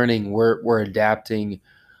 we're learning, we're adapting.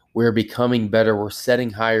 We're becoming better. We're setting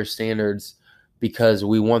higher standards because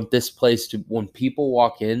we want this place to, when people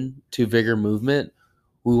walk in to Vigor Movement,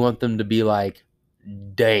 we want them to be like,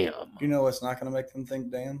 damn. You know what's not going to make them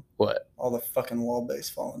think damn? What? All the fucking wall base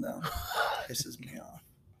falling down. Pisses me off.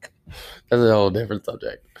 That's a whole different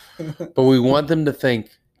subject. But we want them to think,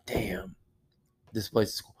 damn, this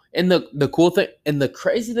place is cool. And the cool thing, and the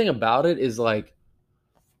crazy thing about it is like,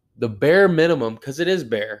 the bare minimum, because it is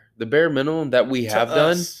bare, the bare minimum that we have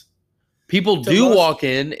done, people do walk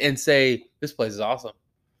in and say, this place is awesome.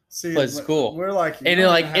 See, this place is cool. We're like, and then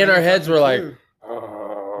like in our heads, we're like, you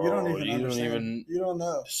don't even understand. You don't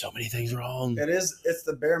know. So many things wrong. It's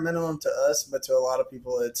the bare minimum to us, but to a lot of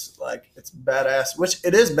people, it's like, it's badass, which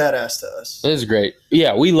it is badass to us. It is great.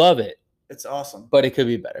 Yeah, we love it. It's awesome. But it could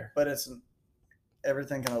be better. But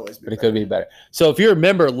everything can always be better. But it could be better. So if you're a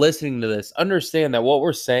member listening to this, understand that what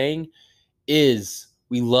we're saying is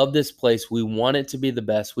we love this place. We want it to be the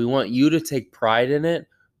best. We want you to take pride in it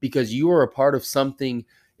because you are a part of something.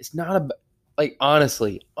 It's not about, like,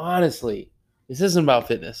 honestly, this isn't about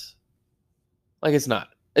fitness. Like, it's not.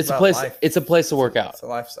 It's a place. Life. It's a place to work out. It's a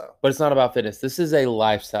lifestyle. But it's not about fitness. This is a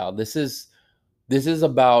lifestyle. This is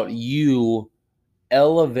about you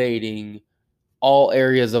elevating all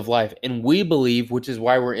areas of life. And we believe, which is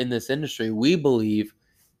why we're in this industry, we believe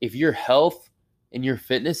if your health and your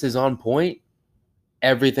fitness is on point,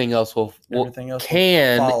 everything else will follow.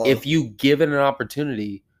 If you give it an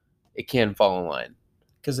opportunity, it can fall in line.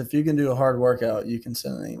 Because if you can do a hard workout, you can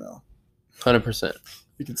send an email. 100%.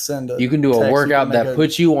 You can do a workout that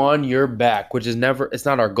puts you on your back, which is it's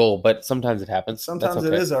not our goal, but sometimes it happens. Sometimes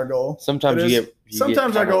it is our goal. Sometimes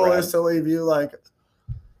sometimes our goal is to leave you like,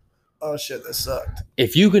 oh shit, this sucked.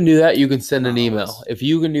 If you can do that, you can send an email. If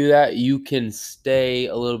you can do that, you can stay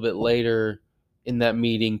a little bit later in that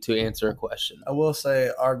meeting to answer a question. I will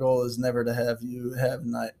say our goal is never to have you have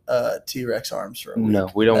T-Rex arms for a week. No,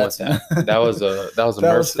 we don't want that. That was a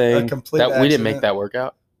Murph thing. We didn't make that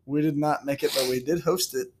workout. We did not make it, but we did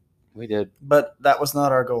host it. We did. But that was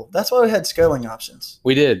not our goal. That's why we had scaling options.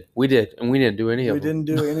 We did. And we didn't do any of them. We didn't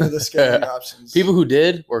do any of the scaling options. People who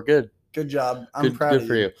did were good. Good job. I'm proud of you. Good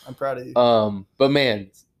for you. I'm proud of you. But man,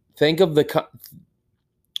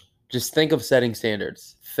 just think of setting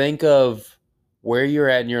standards. Think of where you're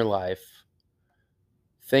at in your life.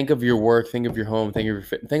 Think of your work, think of your home,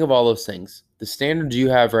 think of all those things. The standards you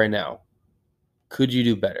have right now, could you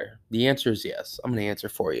do better? The answer is yes. I'm going to answer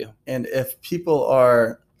for you. And if people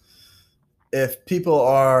are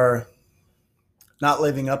not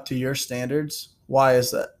living up to your standards, why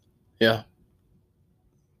is that? Yeah.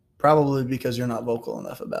 Probably because you're not vocal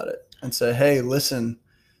enough about it and say, hey, listen,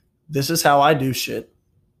 this is how I do shit.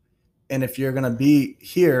 And if you're going to be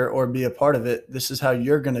here or be a part of it, this is how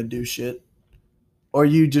you're going to do shit, or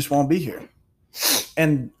you just won't be here.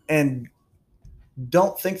 And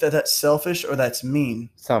don't think that that's selfish or that's mean.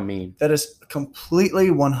 It's not mean. That is completely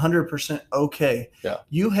 100% okay. Yeah.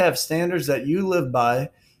 You have standards that you live by,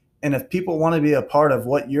 and if people want to be a part of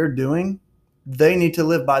what you're doing, they need to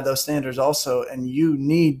live by those standards also, and you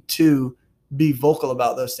need to be vocal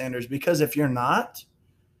about those standards, because if you're not,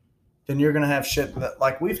 then you're going to have shit that,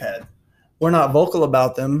 like we've had. We're not vocal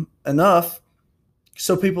about them enough,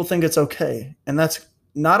 so people think it's okay, and that's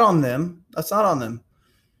not on them. That's not on them.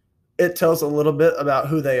 It tells a little bit about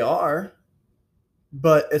who they are,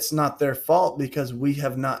 but it's not their fault because we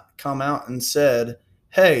have not come out and said,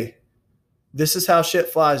 hey, this is how shit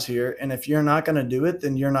flies here, and if you're not going to do it,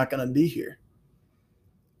 then you're not going to be here.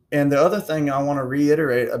 And the other thing I want to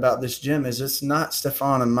reiterate about this gym is it's not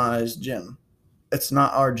Stefan and Mai's gym. It's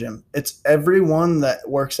not our gym. It's everyone that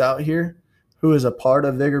works out here who is a part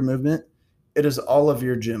of Vigor Movement. It is all of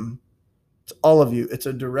your gym. It's all of you. It's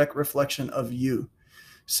a direct reflection of you.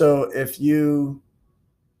 So if you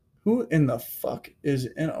 – who in the fuck is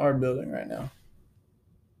in our building right now?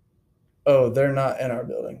 Oh, they're not in our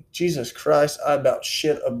building. Jesus Christ, I about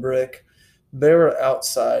shit a brick. They were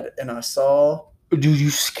outside, and I saw – Dude,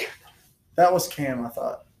 you scared me. That was Cam, I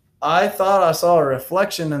thought. I thought I saw a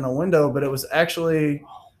reflection in the window, but it was actually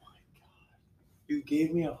 – You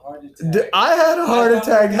gave me a heart attack. I had a heart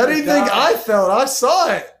attack. How do you think I felt? I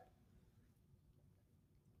saw it.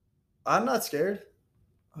 I'm not scared.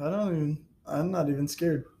 I'm not even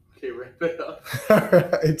scared. Okay, wrap it up.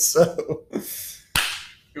 All right, so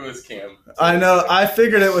It was Cam. I know. I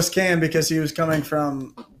figured it was Cam because he was coming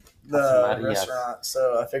from the That's restaurant,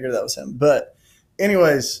 so I figured that was him. But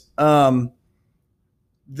anyways,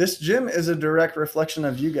 this gym is a direct reflection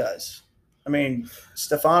of you guys. I mean,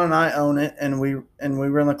 Stefan and I own it, and we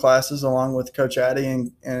run the classes along with Coach Addie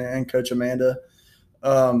and Coach Amanda.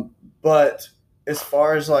 But as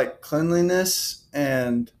far as like cleanliness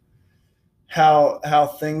and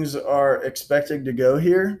how things are expected to go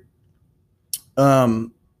here,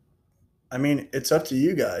 I mean, it's up to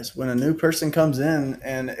you guys. When a new person comes in,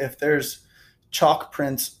 and if there's chalk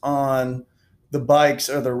prints on the bikes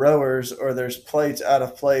or the rowers, or there's plates out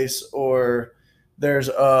of place, or there's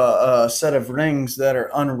a set of rings that are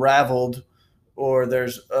unraveled, or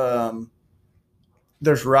there's writing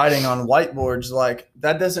on whiteboards, like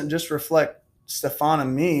that doesn't just reflect Stefan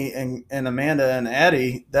and me and Amanda and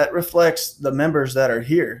Addie. That reflects the members that are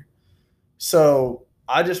here. So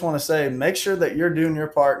I just want to say, make sure that you're doing your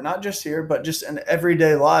part, not just here, but just in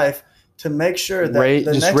everyday life, to make sure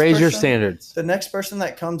that raise your standards. The next person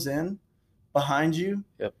that comes in behind you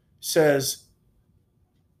Yep. says,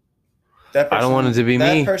 that person, I don't want it to be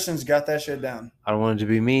me. That person's got that shit down. I don't want it to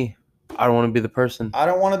be me. I don't want to be the person. I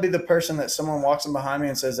don't want to be the person that someone walks in behind me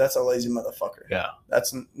and says, that's a lazy motherfucker. Yeah.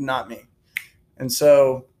 That's not me. And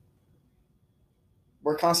so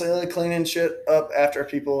we're constantly cleaning shit up after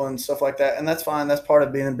people and stuff like that. And that's fine. That's part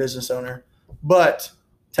of being a business owner. But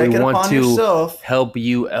take it upon yourself. Help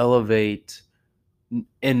you elevate.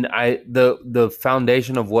 And the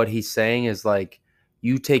foundation of what he's saying is like,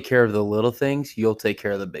 you take care of the little things, you'll take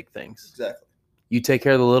care of the big things. Exactly. You take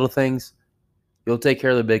care of the little things, you'll take care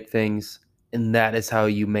of the big things, and that is how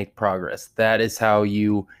you make progress. That is how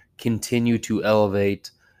you continue to elevate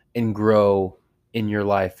and grow in your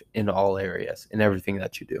life in all areas, in everything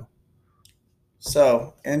that you do.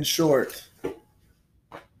 So, in short,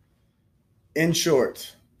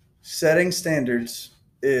 setting standards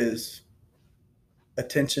is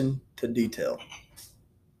attention to detail.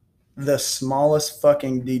 The smallest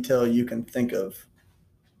fucking detail you can think of.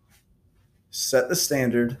 Set the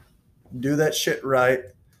standard. Do that shit right.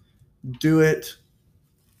 Do it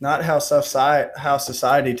not how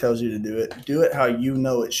society tells you to do it. Do it how you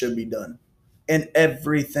know it should be done in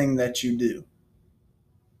everything that you do.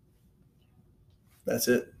 That's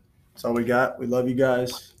it. That's all we got. We love you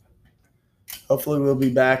guys. Hopefully we'll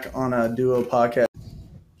be back on a duo podcast.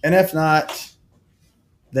 And if not,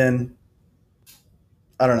 then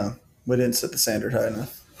I don't know. We didn't set the standard high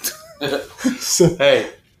enough. So, hey,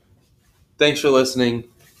 thanks for listening.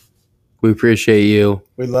 We appreciate you.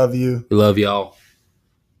 We love you. We love y'all.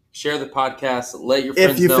 Share the podcast. Let your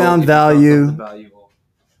friends you know found if value. you found something valuable.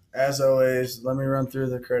 As always, let me run through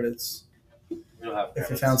the credits. We don't have If you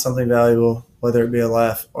credits. found something valuable, whether it be a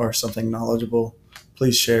laugh or something knowledgeable,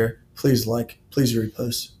 please share, please like, please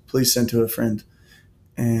repost, please send to a friend.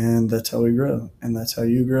 And that's how we grow. And that's how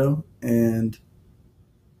you grow. And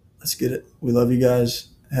let's get it. We love you guys.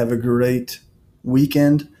 Have a great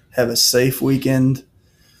weekend. Have a safe weekend.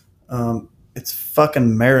 It's fucking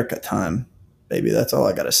America time, baby. That's all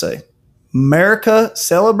I got to say. America,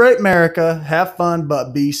 celebrate America, have fun,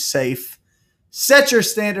 but be safe. Set your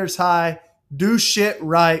standards high. Do shit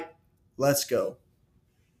right. Let's go.